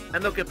from,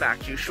 and they'll get back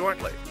to you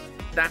shortly.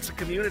 That's a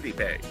community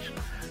page.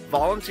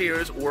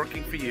 Volunteers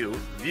working for you,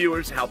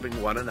 viewers helping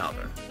one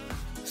another.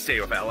 Stay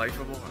with LA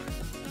for more.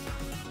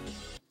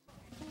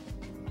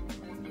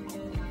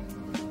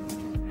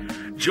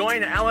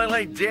 Join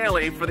LALATE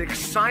Daily for the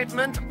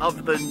excitement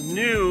of the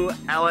new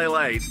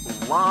LALATE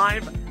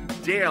live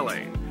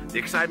daily. The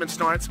excitement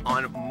starts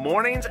on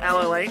mornings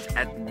LALATE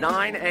at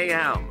 9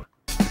 a.m.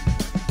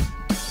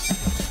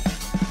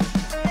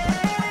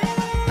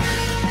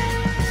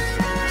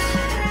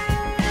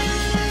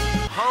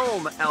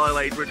 Home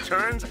LALATE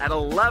returns at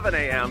 11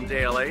 a.m.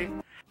 daily.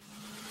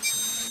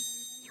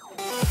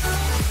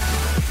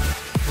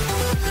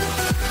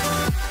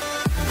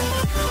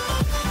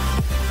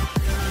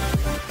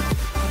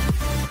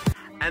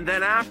 And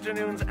then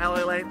afternoons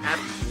LALATE at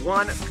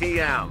 1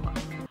 p.m.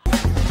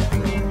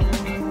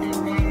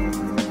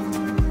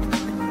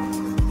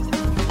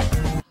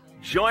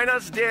 Join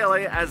us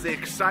daily as the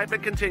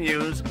excitement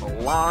continues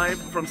live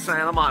from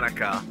Santa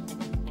Monica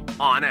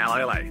on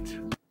LALATE.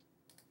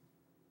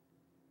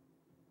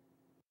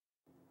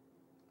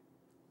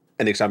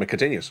 And the excitement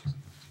continues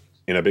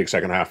in a big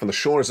second half from the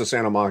shores of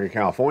Santa Monica,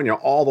 California,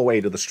 all the way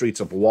to the streets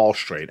of Wall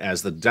Street,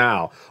 as the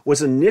Dow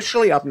was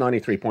initially up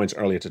 93 points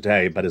earlier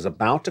today, but is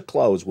about to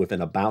close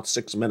within about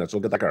 6 minutes.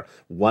 We'll get like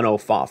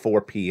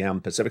 1:04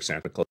 p.m. Pacific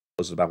Standard,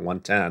 closes about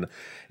 1:10.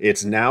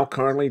 It's now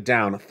currently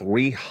down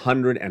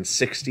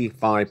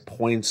 365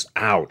 points.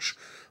 Ouch.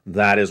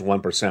 That is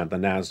 1%. The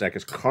NASDAQ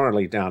is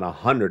currently down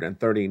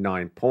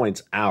 139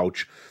 points.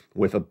 Ouch.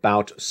 With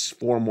about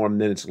 4 more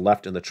minutes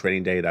left in the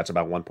trading day, that's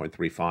about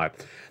 1.35.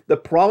 The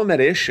problem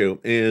at issue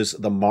is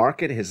the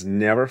market has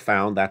never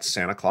found that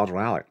Santa Claus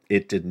rally.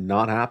 It did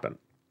not happen.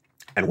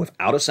 And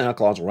without a Santa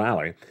Claus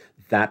rally,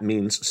 that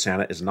means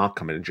Santa is not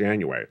coming in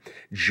January.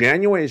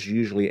 January is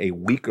usually a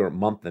weaker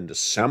month than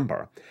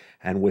December.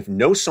 And with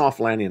no soft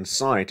landing in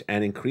sight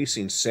and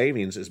increasing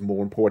savings is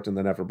more important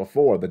than ever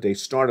before. The day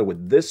started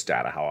with this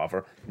data,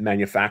 however,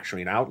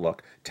 manufacturing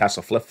outlook,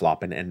 Tesla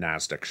flip-flopping, and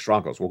NASDAQ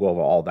struggles. We'll go over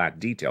all that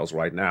details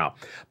right now.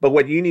 But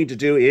what you need to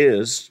do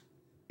is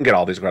get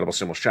all these incredible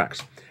stimulus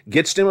checks.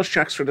 Get stimulus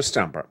checks for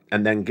December,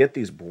 and then get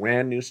these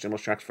brand new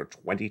stimulus checks for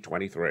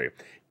 2023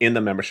 in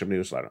the membership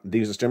newsletter.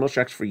 These are stimulus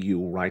checks for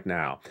you right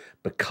now.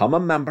 Become a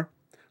member.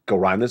 Go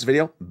right in this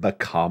video,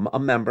 become a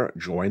member,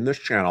 join this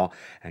channel,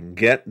 and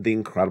get the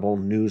incredible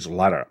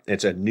newsletter.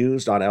 It's at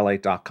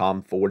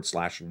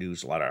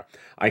news.la.com/newsletter.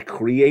 I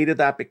created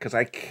that because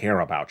I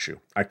care about you.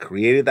 I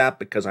created that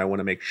because I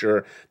want to make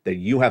sure that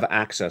you have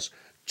access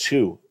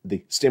to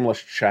the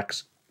stimulus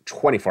checks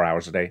 24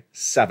 hours a day,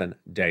 7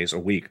 days a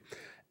week,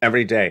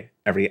 every day,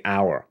 every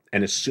hour.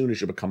 And as soon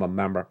as you become a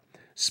member,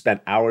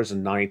 spent hours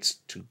and nights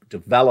to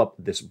develop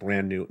this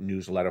brand new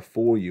newsletter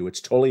for you. It's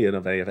totally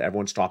innovative.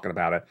 Everyone's talking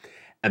about it.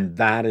 And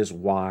that is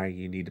why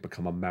you need to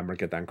become a member,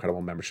 get that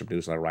incredible membership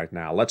newsletter right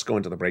now. Let's go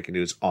into the breaking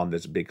news on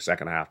this big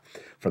second half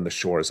from the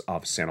shores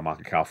of Santa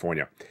Monica,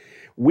 California.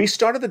 We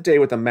started the day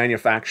with the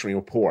manufacturing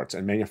reports,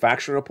 and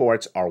manufacturing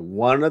reports are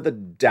one of the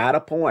data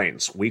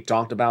points we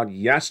talked about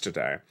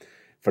yesterday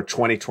for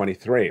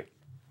 2023.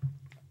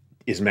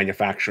 Is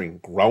manufacturing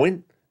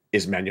growing?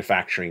 Is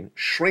manufacturing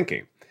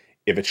shrinking?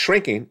 If it's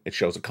shrinking, it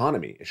shows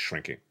economy is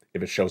shrinking.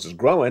 If it shows it's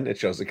growing, it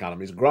shows the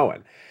economy is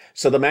growing.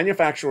 So the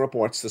manufacturing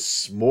reports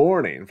this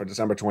morning for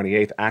December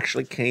 28th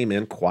actually came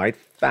in quite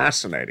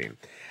fascinating.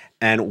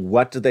 And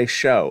what did they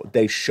show?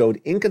 They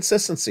showed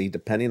inconsistency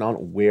depending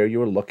on where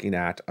you're looking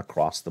at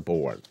across the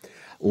board.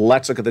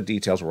 Let's look at the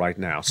details right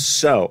now.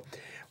 So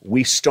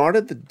we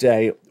started the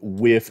day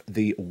with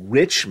the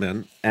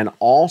Richmond, and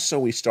also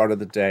we started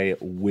the day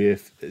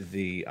with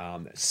the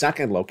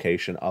second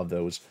location of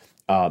those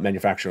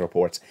manufacturing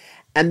reports.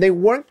 And they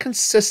weren't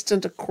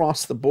consistent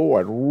across the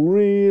board.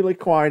 Really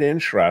quite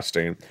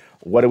interesting.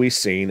 What are we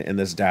seeing in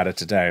this data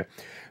today?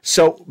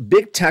 So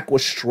big tech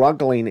was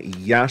struggling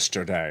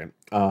yesterday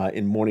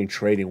in morning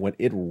trading when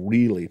it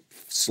really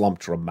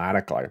slumped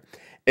dramatically.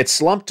 It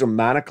slumped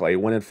dramatically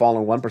when it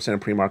fallen 1% in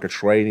pre-market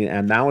trading,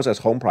 and now as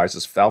home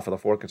prices fell for the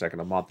fourth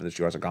consecutive month in this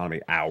U.S. economy,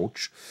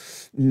 ouch.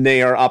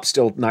 They are up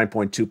still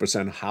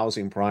 9.2%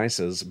 housing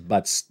prices,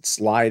 but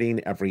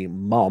sliding every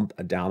month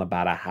down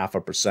about a half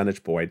a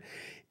percentage point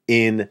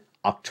in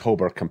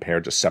October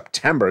compared to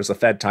September as the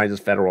Fed tightens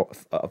federal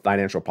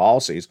financial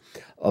policies.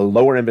 A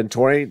lower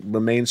inventory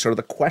remains sort of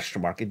the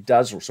question mark. It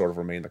does sort of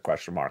remain the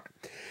question mark.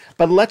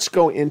 But let's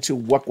go into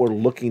what we're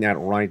looking at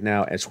right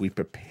now as we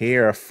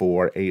prepare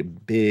for a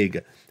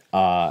big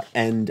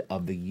end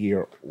of the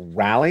year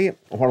rally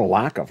or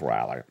lack of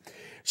rally.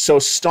 So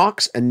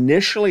stocks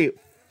initially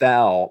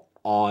fell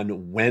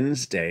on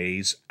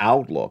Wednesday's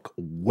outlook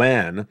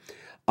when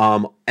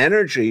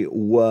energy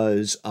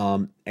was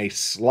a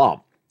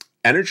slump.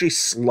 Energy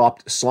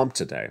slumped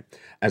today,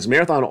 as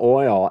Marathon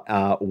Oil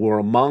were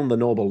among the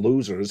notable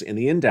losers in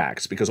the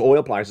index because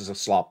oil prices have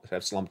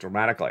slumped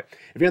dramatically.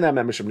 If you're in that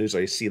membership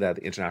newsletter, you see that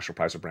the international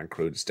price of Brent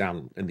crude is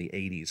down in the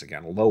 80s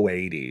again, low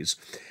 80s,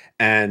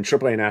 and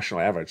AAA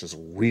national average has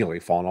really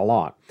fallen a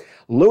lot.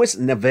 Louis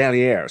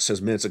Navalier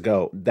says minutes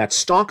ago that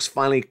stocks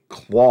finally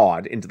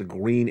clawed into the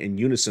green in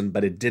unison,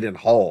 but it didn't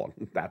hold.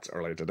 That's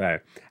earlier today.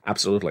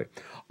 Absolutely.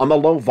 On the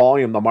low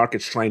volume, the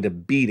market's trying to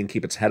beat and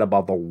keep its head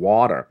above the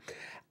water.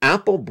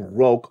 Apple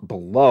broke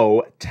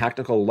below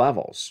technical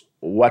levels.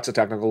 What's a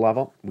technical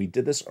level? We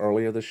did this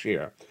earlier this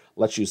year.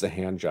 Let's use the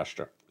hand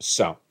gesture.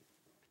 So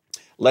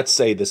let's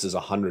say this is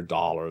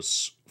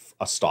 $100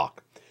 a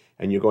stock,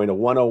 and you're going to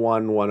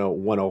 101,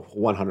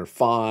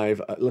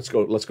 105. Let's go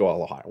a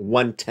little higher.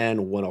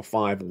 110,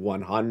 105,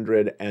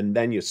 100, and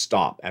then you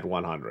stop at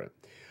 100.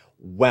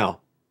 Well,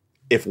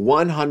 if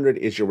 100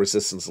 is your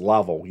resistance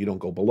level, you don't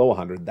go below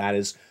 100. That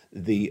is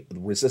the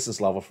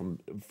resistance level for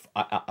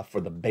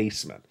the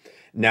basement.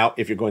 Now,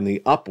 if you're going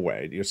the up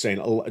way, you're saying,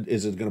 oh,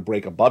 is it going to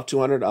break above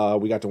 200?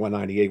 We got to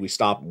 198, we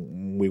stopped,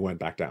 we went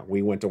back down.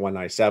 We went to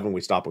 197,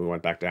 we stopped, we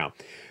went back down.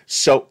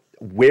 So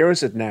where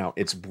is it now?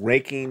 It's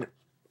breaking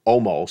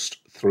almost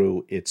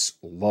through its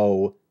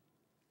low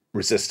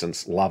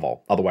resistance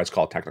level, otherwise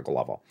called technical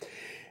level.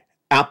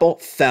 Apple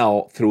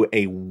fell through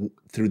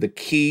the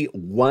key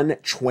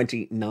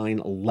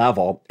 129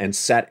 level and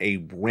set a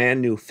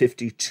brand new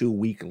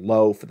 52-week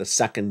low for the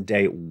second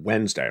day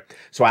Wednesday.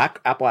 So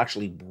Apple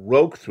actually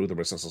broke through the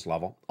resistance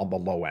level on the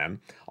low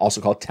end,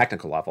 also called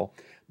technical level.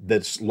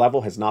 This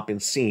level has not been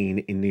seen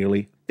in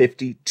nearly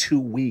 52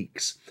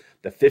 weeks.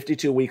 The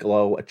 52-week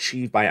low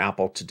achieved by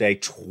Apple today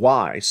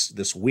twice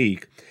this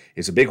week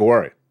is a big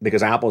worry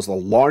because Apple is the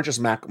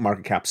largest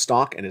market cap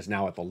stock and is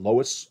now at the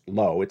lowest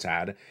low it's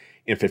had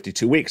in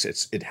 52 weeks.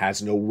 It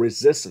has no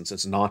resistance.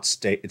 It's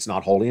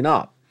not holding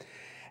up.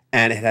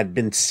 And it had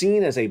been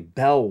seen as a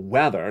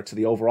bellwether to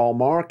the overall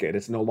market.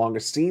 It's no longer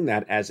seen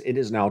that, as it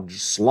is now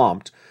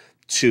slumped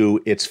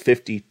to its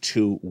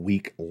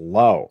 52-week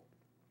low.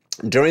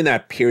 During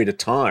that period of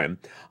time,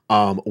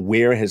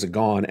 where has it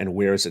gone and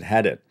where is it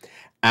headed?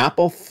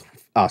 Apple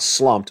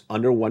slumped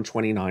under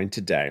 129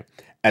 today,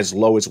 as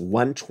low as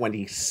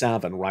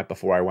 127 right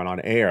before I went on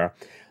air.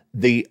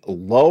 The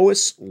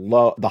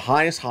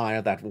highest high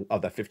of that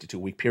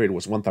 52-week period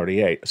was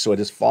 138. So it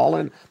has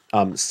fallen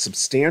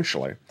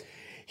substantially.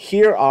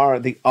 Here are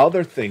the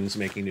other things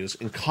making news.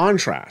 In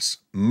contrast,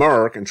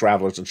 Merck and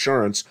Travelers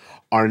Insurance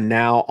are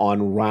now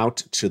en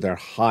route to their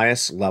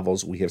highest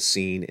levels we have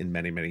seen in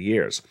many, many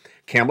years.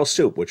 Campbell's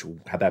Soup, which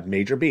had that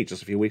major beat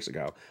just a few weeks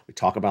ago, we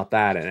talk about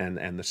that,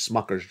 and the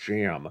Smucker's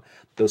Jam.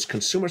 Those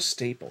consumer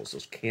staples,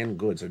 those canned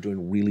goods, are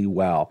doing really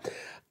well.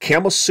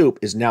 Campbell's Soup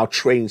is now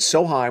trading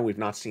so high, we've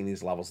not seen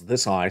these levels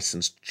this high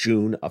since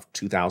June of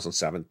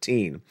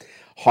 2017.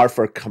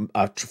 Hartford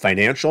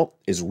Financial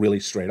is really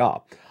straight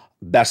up.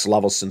 Best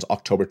levels since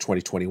October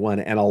 2021.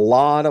 And a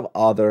lot of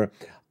other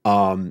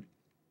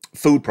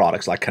food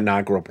products like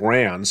Conagra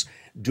Brands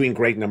doing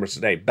great numbers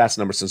today. Best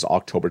numbers since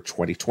October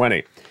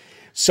 2020.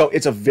 So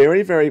it's a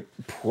very, very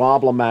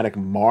problematic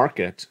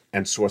market.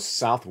 And so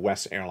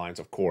Southwest Airlines,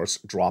 of course,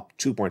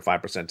 dropped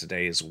 2.5%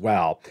 today as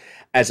well,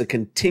 as it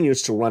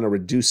continues to run a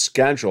reduced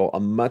schedule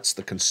amidst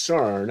the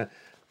concern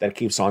that it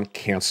keeps on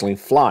canceling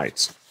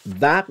flights.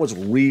 that was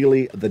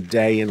really the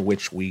day in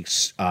which we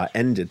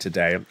ended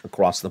today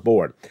across the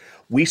board.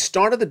 We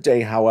started the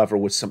day, however,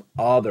 with some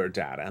other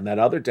data, and that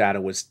other data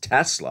was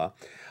Tesla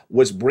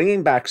was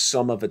bringing back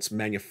some of its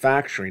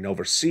manufacturing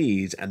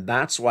overseas, and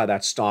that's why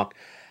that stock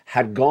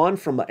had gone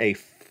from a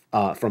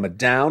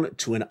down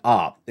to an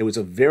up. It was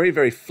a very,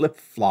 very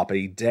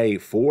flip-floppy day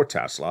for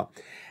Tesla.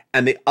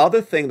 And the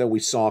other thing that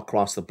we saw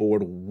across the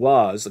board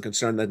was the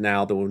concern that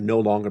now there will no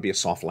longer be a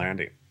soft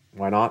landing.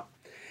 Why not?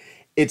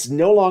 It's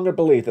no longer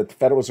believed that the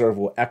Federal Reserve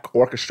will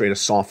orchestrate a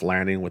soft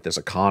landing with this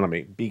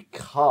economy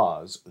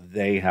because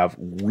they have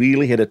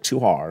really hit it too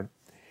hard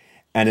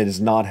and it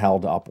has not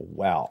held up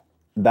well.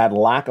 That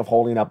lack of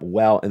holding up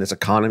well in this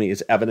economy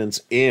is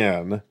evidence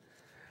in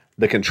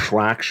the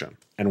contraction.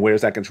 And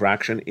where's that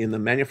contraction? In the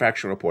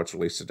manufacturing reports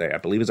released today. I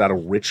believe it's out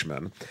of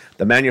Richmond.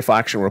 The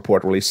manufacturing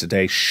report released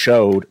today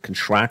showed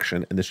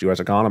contraction in this U.S.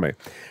 economy.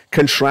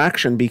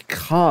 Contraction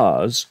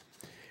because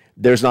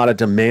there's not a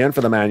demand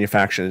for the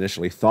manufacturing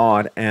initially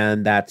thought,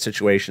 and that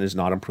situation is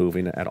not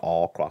improving at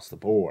all across the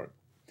board.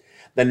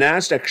 The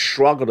NASDAQ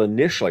struggled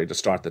initially to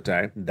start the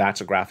day.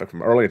 That's a graphic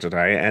from earlier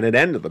today, and it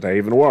ended the day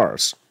even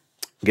worse.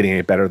 Getting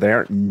any better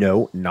there?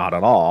 No, not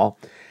at all.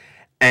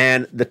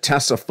 And the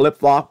Tesla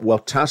flip-flop, well,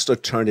 Tesla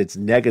turned its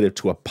negative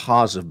to a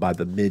positive by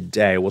the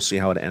midday. We'll see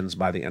how it ends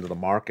by the end of the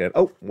market.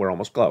 Oh, we're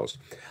almost closed.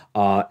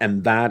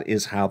 And that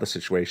is how the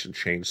situation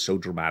changed so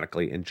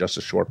dramatically in just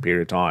a short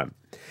period of time.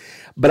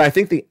 But I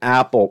think the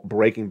Apple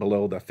breaking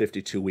below the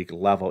 52-week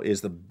level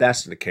is the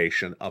best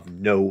indication of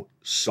no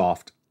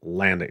soft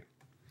landing.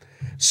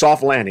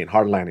 Soft landing,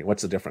 hard landing,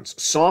 what's the difference?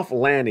 Soft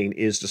landing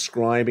is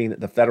describing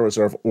the Federal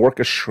Reserve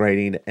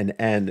orchestrating an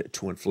end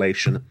to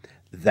inflation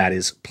that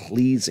is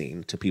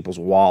pleasing to people's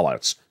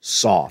wallets.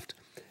 Soft,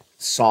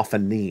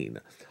 softening.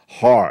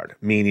 Hard,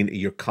 meaning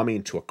you're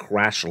coming to a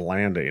crash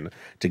landing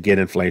to get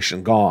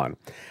inflation gone.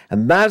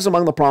 And that is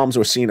among the problems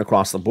we're seeing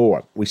across the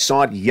board. We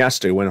saw it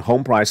yesterday when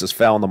home prices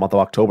fell in the month of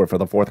October for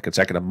the fourth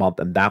consecutive month,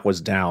 and that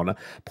was down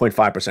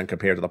 0.5%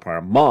 compared to the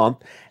prior month,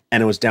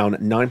 and it was down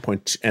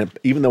 9.2%, and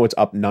even though it's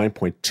up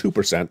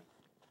 9.2%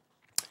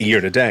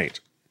 year to date.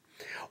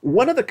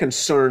 One of the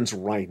concerns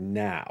right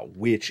now,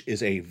 which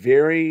is a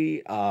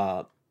very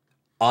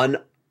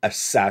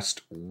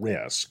unassessed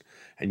risk,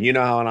 and you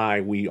know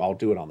how we all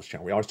do it on this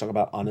channel, we always talk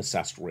about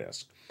unassessed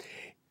risk,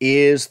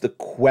 is the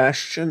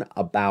question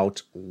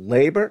about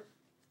labor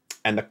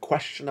and the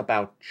question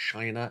about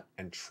China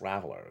and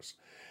travelers.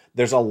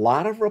 There's a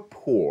lot of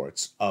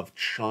reports of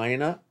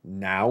China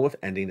now of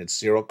ending its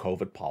zero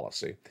COVID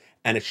policy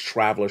and its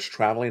travelers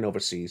traveling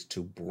overseas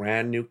to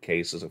brand new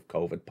cases of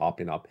COVID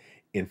popping up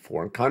in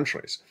foreign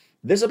countries.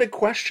 This is a big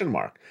question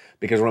mark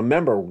because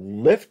remember,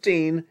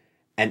 lifting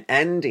and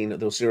ending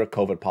those zero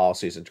COVID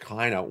policies in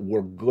China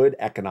were good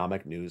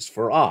economic news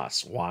for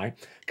us. Why?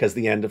 Because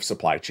the end of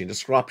supply chain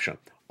disruption.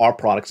 Our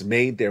products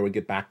made there would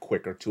get back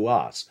quicker to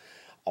us.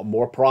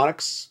 More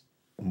products,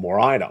 more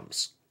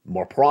items,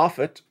 more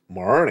profit,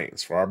 more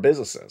earnings for our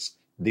businesses.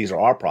 These are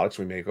our products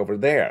we make over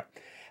there.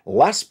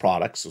 Less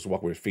products is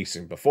what we were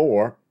facing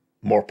before.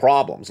 More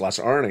problems, less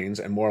earnings,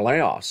 and more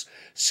layoffs.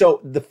 So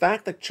the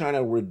fact that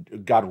China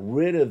got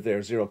rid of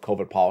their zero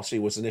COVID policy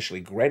was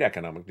initially great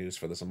economic news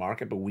for this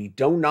market, but we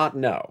do not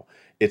know.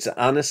 It's an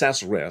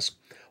unassessed risk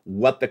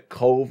what the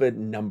COVID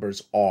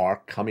numbers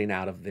are coming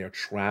out of their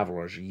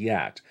travelers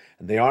yet.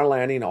 And they are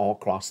landing all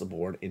across the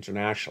board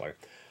internationally.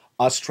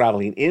 Us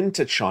traveling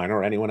into China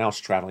or anyone else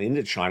traveling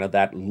into China,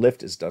 that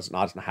lift does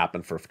not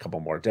happen for a couple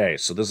more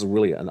days. So this is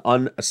really an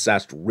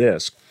unassessed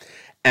risk.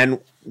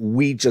 And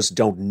we just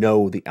don't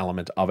know the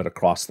element of it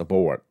across the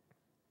board.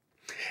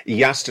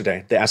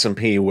 Yesterday, the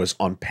S&P was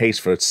on pace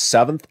for its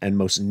seventh and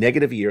most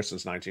negative year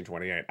since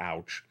 1928.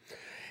 Ouch.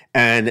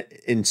 And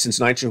since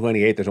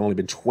 1928, there's only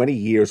been 20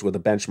 years where the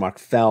benchmark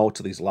fell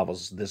to these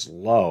levels this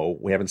low.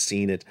 We haven't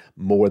seen it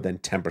more than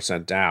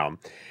 10% down.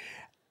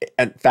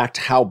 In fact,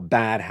 how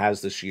bad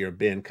has this year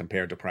been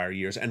compared to prior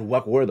years? And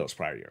what were those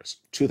prior years?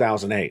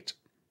 2008,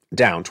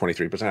 down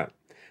 23%.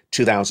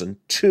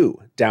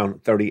 2002, down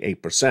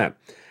 38%.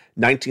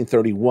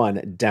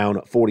 1931, down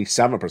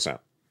 47%.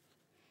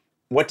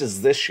 What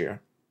does this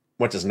year,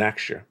 what does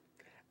next year,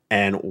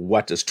 and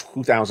what does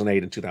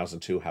 2008 and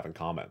 2002 have in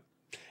common?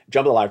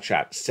 Jump to the live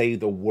chat, say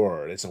the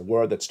word. It's a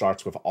word that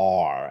starts with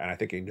R, and I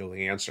think you know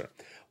the answer.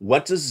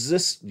 What does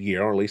this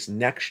year, or at least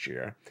next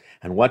year,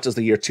 and what does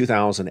the year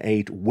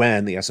 2008,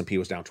 when the S&P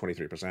was down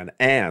 23%,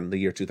 and the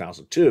year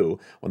 2002,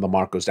 when the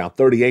market goes down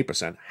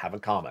 38%, have in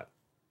common?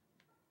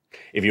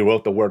 If you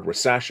wrote the word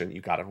recession,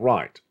 you got it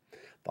right.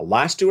 The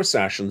last two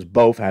recessions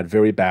both had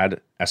very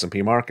bad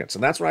S&P markets.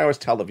 And that's what I always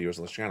tell the viewers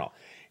on this channel,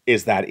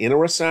 is that in a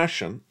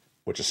recession,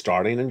 which is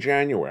starting in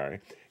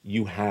January,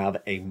 you have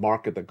a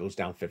market that goes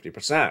down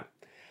 50%.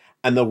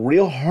 And the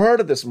real hurt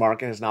of this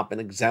market has not been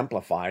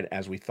exemplified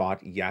as we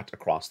thought yet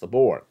across the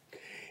board.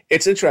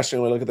 It's interesting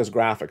when we look at this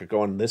graphic,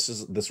 going,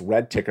 this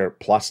red ticker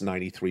plus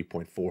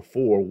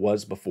 93.44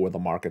 was before the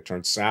market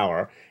turned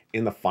sour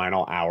in the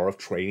final hour of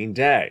trading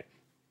day.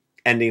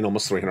 ending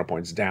almost 300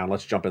 points down.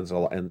 Let's jump into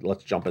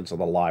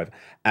the live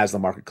as the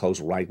market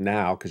closed right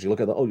now, because you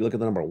look at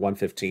the number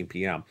 1:15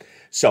 p.m.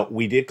 So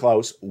we did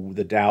close.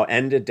 The Dow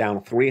ended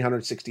down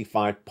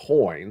 365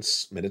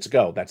 points minutes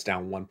ago. That's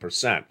down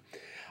 1%.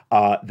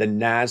 The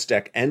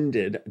NASDAQ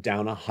ended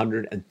down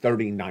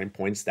 139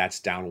 points. That's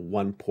down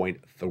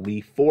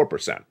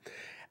 1.34%.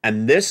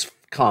 And this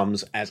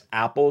comes as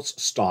Apple's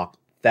stock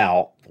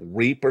fell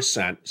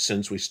 3%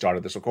 since we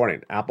started this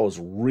recording. Apple is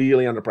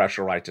really under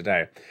pressure right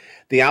today.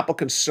 The Apple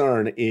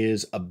concern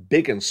is a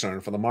big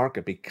concern for the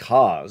market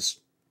because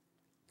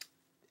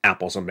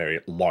Apple's a very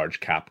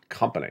large cap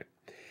company.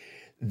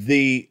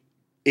 The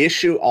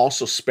issue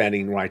also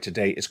spanning right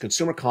today is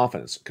consumer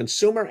confidence.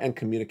 Consumer and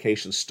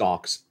communication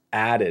stocks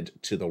added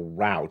to the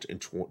rout in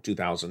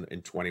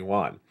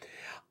 2021.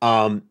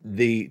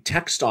 The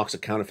tech stocks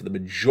accounted for the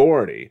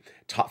majority,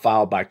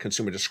 followed by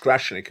consumer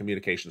discretionary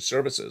communication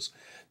services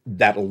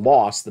that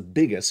lost the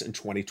biggest in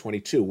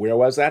 2022. Where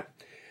was that?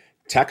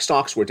 Tech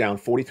stocks were down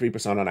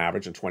 43% on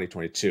average in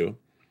 2022.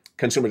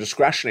 Consumer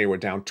discretionary were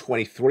down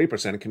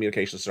 23%, and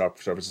communication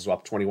services were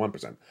up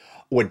 21%,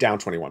 or down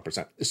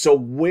 21%. So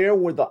where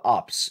were the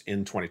ups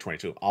in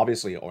 2022?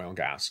 Obviously, oil and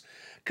gas.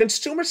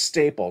 Consumer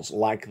staples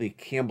like the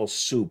Campbell's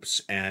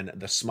soups and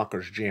the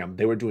Smucker's jam,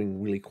 they were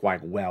doing really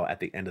quite well at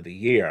the end of the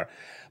year.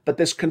 But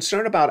this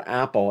concern about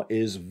Apple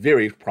is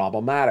very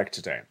problematic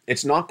today.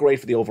 It's not great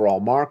for the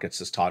overall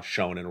markets, as Todd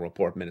shown in a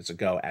report minutes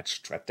ago at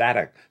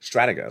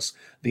Strategas.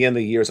 The end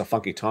of the year is a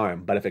funky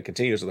time, but if it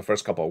continues in the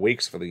first couple of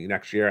weeks for the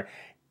next year,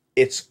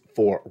 it's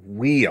for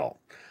real.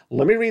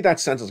 Let me read that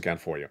sentence again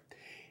for you.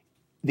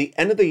 The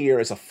end of the year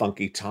is a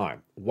funky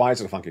time. Why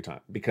is it a funky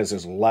time? Because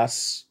there's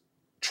less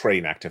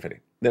trading activity.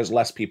 There's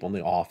less people in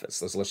the office.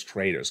 There's less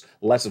traders,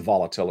 less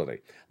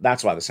volatility.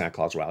 That's why the Santa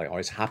Claus rally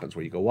always happens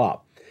where you go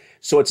up.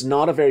 So it's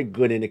not a very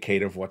good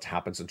indicator of what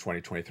happens in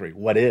 2023.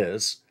 What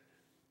is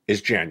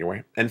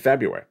January and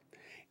February.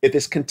 If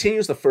this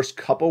continues the first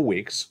couple of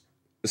weeks,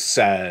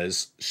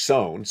 says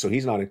Sohn, so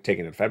he's not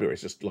taking it in February,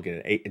 he's just looking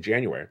at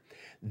January,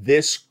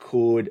 this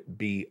could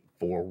be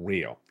for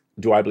real.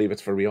 Do I believe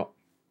it's for real?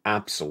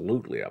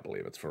 Absolutely, I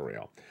believe it's for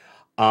real.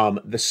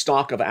 The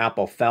stock of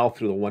Apple fell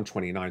through the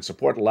 129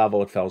 support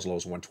level. It fell as low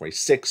as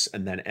 126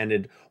 and then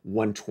ended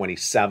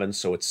 127,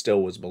 so it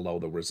still was below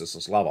the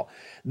resistance level.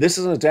 This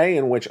is a day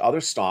in which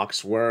other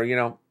stocks were,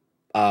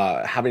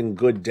 having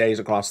good days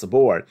across the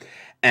board.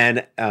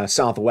 And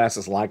Southwest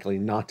is likely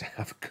not to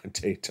have a good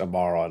day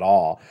tomorrow at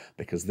all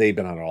because they've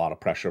been under a lot of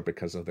pressure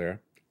because of their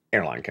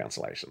airline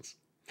cancellations.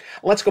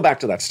 Let's go back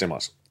to that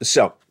stimulus.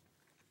 So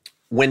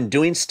when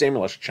doing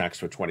stimulus checks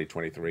for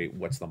 2023,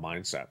 what's the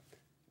mindset?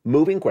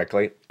 Moving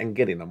quickly and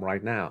getting them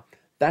right now.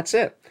 That's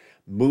it.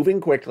 Moving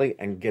quickly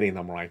and getting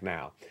them right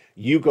now.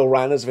 You go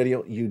right in this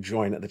video, you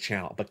join the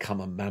channel,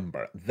 become a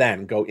member.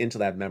 Then go into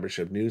that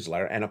membership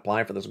newsletter and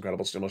apply for those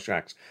incredible stimulus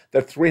checks.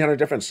 There are 300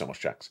 different stimulus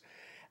checks.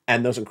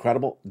 And those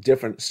incredible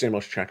different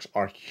stimulus checks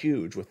are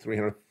huge with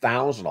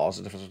 $300,000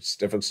 in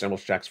different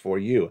stimulus checks for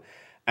you.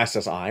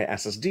 SSI,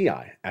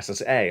 SSDI,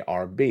 SSA,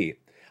 RB,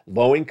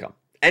 low income.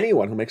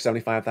 Anyone who makes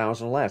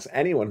 $75,000 or less.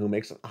 Anyone who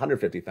makes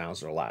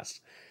 $150,000 or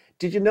less.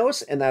 Did you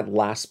notice in that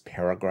last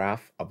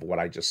paragraph of what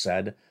I just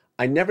said,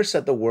 I never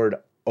said the word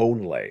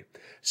only.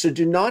 So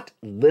do not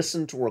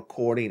listen to a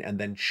recording and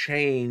then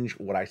change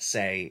what I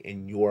say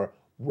in your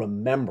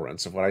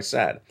remembrance of what I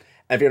said.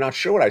 And if you're not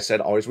sure what I said,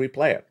 always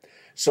replay it.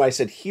 So I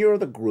said, here are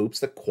the groups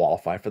that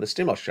qualify for the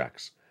stimulus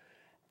checks.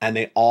 And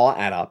they all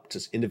add up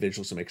to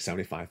individuals who make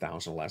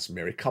 $75,000 or less,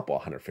 married couple,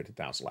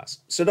 $150,000 less.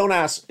 So don't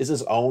ask, is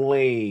this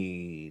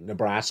only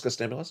Nebraska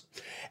stimulus?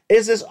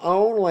 Is this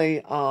only,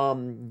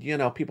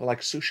 people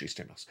like sushi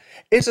stimulus?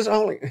 Is this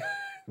only,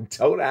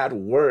 don't add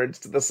words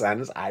to the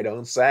sentence I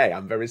don't say.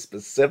 I'm very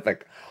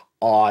specific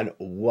on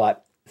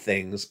what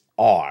things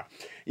are.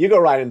 You go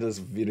right into this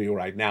video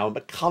right now and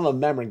become a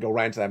member and go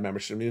right into that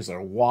membership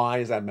newsletter. Why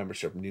is that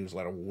membership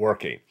newsletter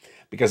working?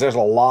 Because there's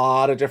a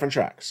lot of different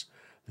checks.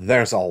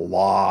 There's a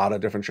lot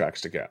of different checks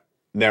to get.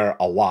 They're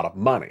a lot of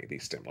money,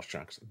 these stimulus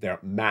checks. They're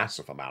a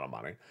massive amount of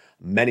money.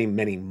 Many,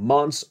 many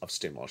months of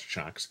stimulus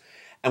checks.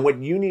 And what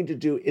you need to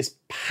do is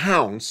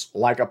pounce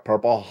like a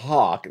purple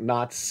hawk,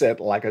 not sit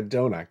like a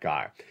donut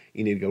guy.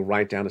 You need to go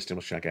right down to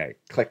stimulus check A,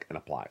 click and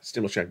apply.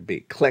 Stimulus check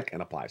B, click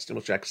and apply.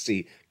 Stimulus check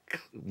C,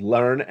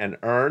 learn and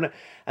earn.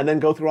 And then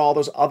go through all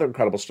those other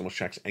incredible stimulus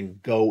checks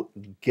and go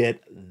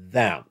get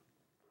them.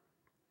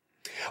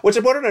 What's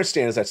important to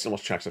understand is that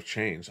stimulus checks have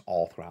changed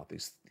all throughout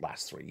these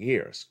last 3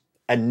 years.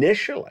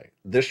 Initially,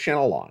 this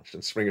channel launched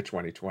in spring of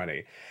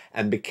 2020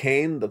 and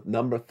became the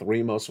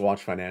 #3 most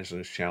watched financial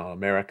news channel in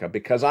America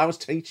because I was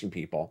teaching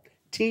people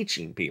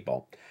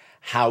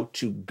how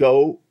to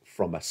go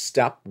from a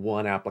step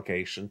 1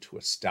 application to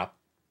a step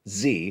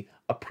Z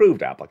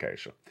approved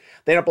application.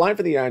 They had applied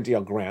for the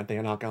ideal grant, they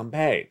had not gotten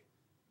paid,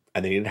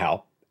 and they needed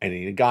help and they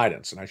needed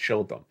guidance, and I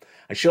showed them.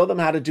 I showed them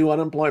how to do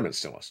unemployment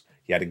stimulus.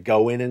 You had to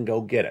go in and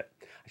go get it.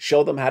 I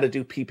showed them how to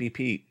do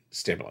PPP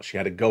stimulus. You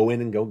had to go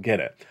in and go get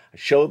it. I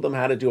showed them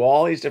how to do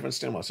all these different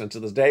stimulus, and to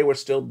this day, we're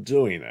still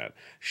doing it,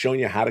 showing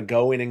you how to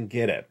go in and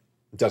get it.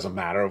 Doesn't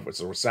matter if it's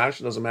a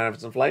recession, doesn't matter if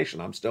it's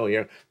inflation. I'm still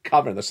here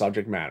covering the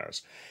subject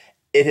matters.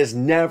 It has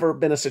never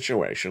been a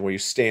situation where you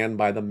stand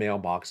by the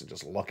mailbox and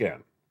just look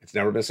in. It's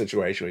never been a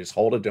situation where you just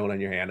hold a donut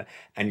in your hand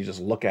and you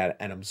just look at it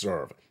and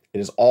observe. It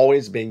has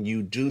always been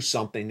you do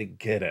something to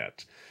get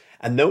it.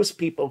 And those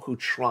people who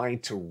try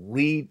to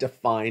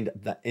redefine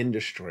the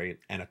industry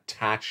and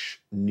attach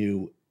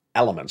new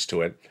elements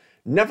to it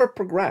never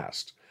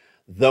progressed.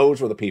 Those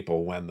were the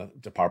people when the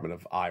Department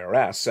of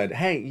IRS said,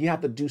 hey, you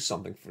have to do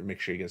something to make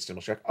sure you get a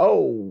stimulus check.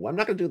 Oh, I'm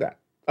not going to do that.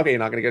 Okay, you're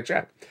not going to get a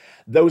check.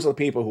 Those are the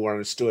people who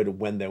understood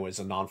when there was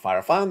a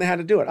non-fire file and they had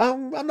to do it.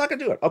 Oh, I'm not going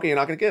to do it. Okay, you're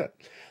not going to get it.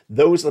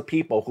 Those are the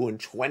people who in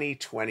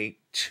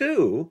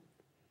 2022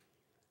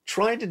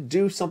 tried to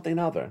do something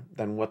other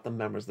than what the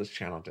members of this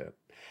channel did.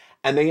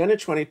 And they ended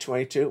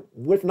 2022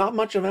 with not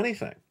much of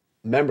anything.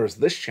 Members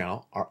of this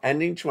channel are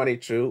ending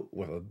 22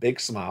 with a big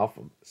smile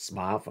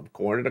from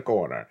corner to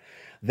corner.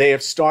 They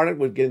have started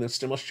with getting the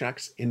stimulus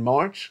checks in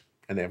March,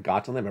 and they have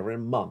gotten them every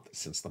month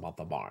since the month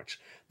of March.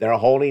 They're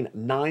holding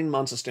 9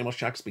 months of stimulus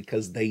checks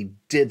because they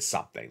did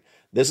something.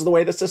 This is the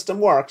way the system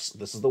works.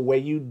 This is the way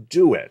you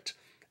do it.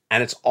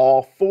 And it's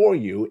all for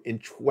you in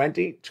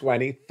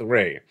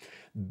 2023.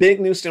 Big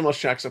new stimulus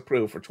checks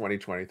approved for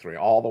 2023,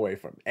 all the way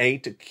from A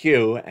to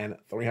Q, and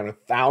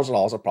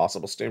 $300,000 of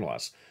possible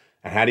stimulus.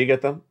 And how do you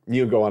get them?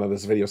 You go onto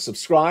this video,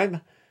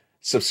 subscribe,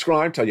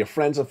 tell your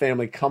friends and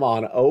family, come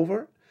on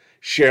over,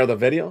 share the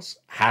videos,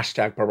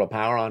 hashtag Purple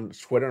Power on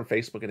Twitter and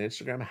Facebook and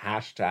Instagram,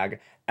 hashtag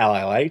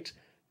LALATE,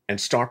 and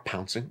start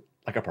pouncing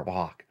like a purple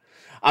hawk.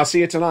 I'll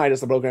see you tonight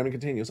as the programming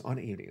continues on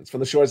evenings.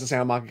 From the shores of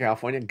Santa Monica,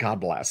 California, God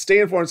bless. Stay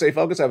informed, stay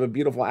focused, have a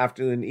beautiful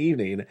afternoon and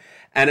evening.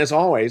 And as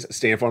always,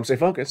 stay informed, stay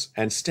focused,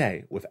 and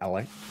stay with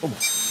LA for more.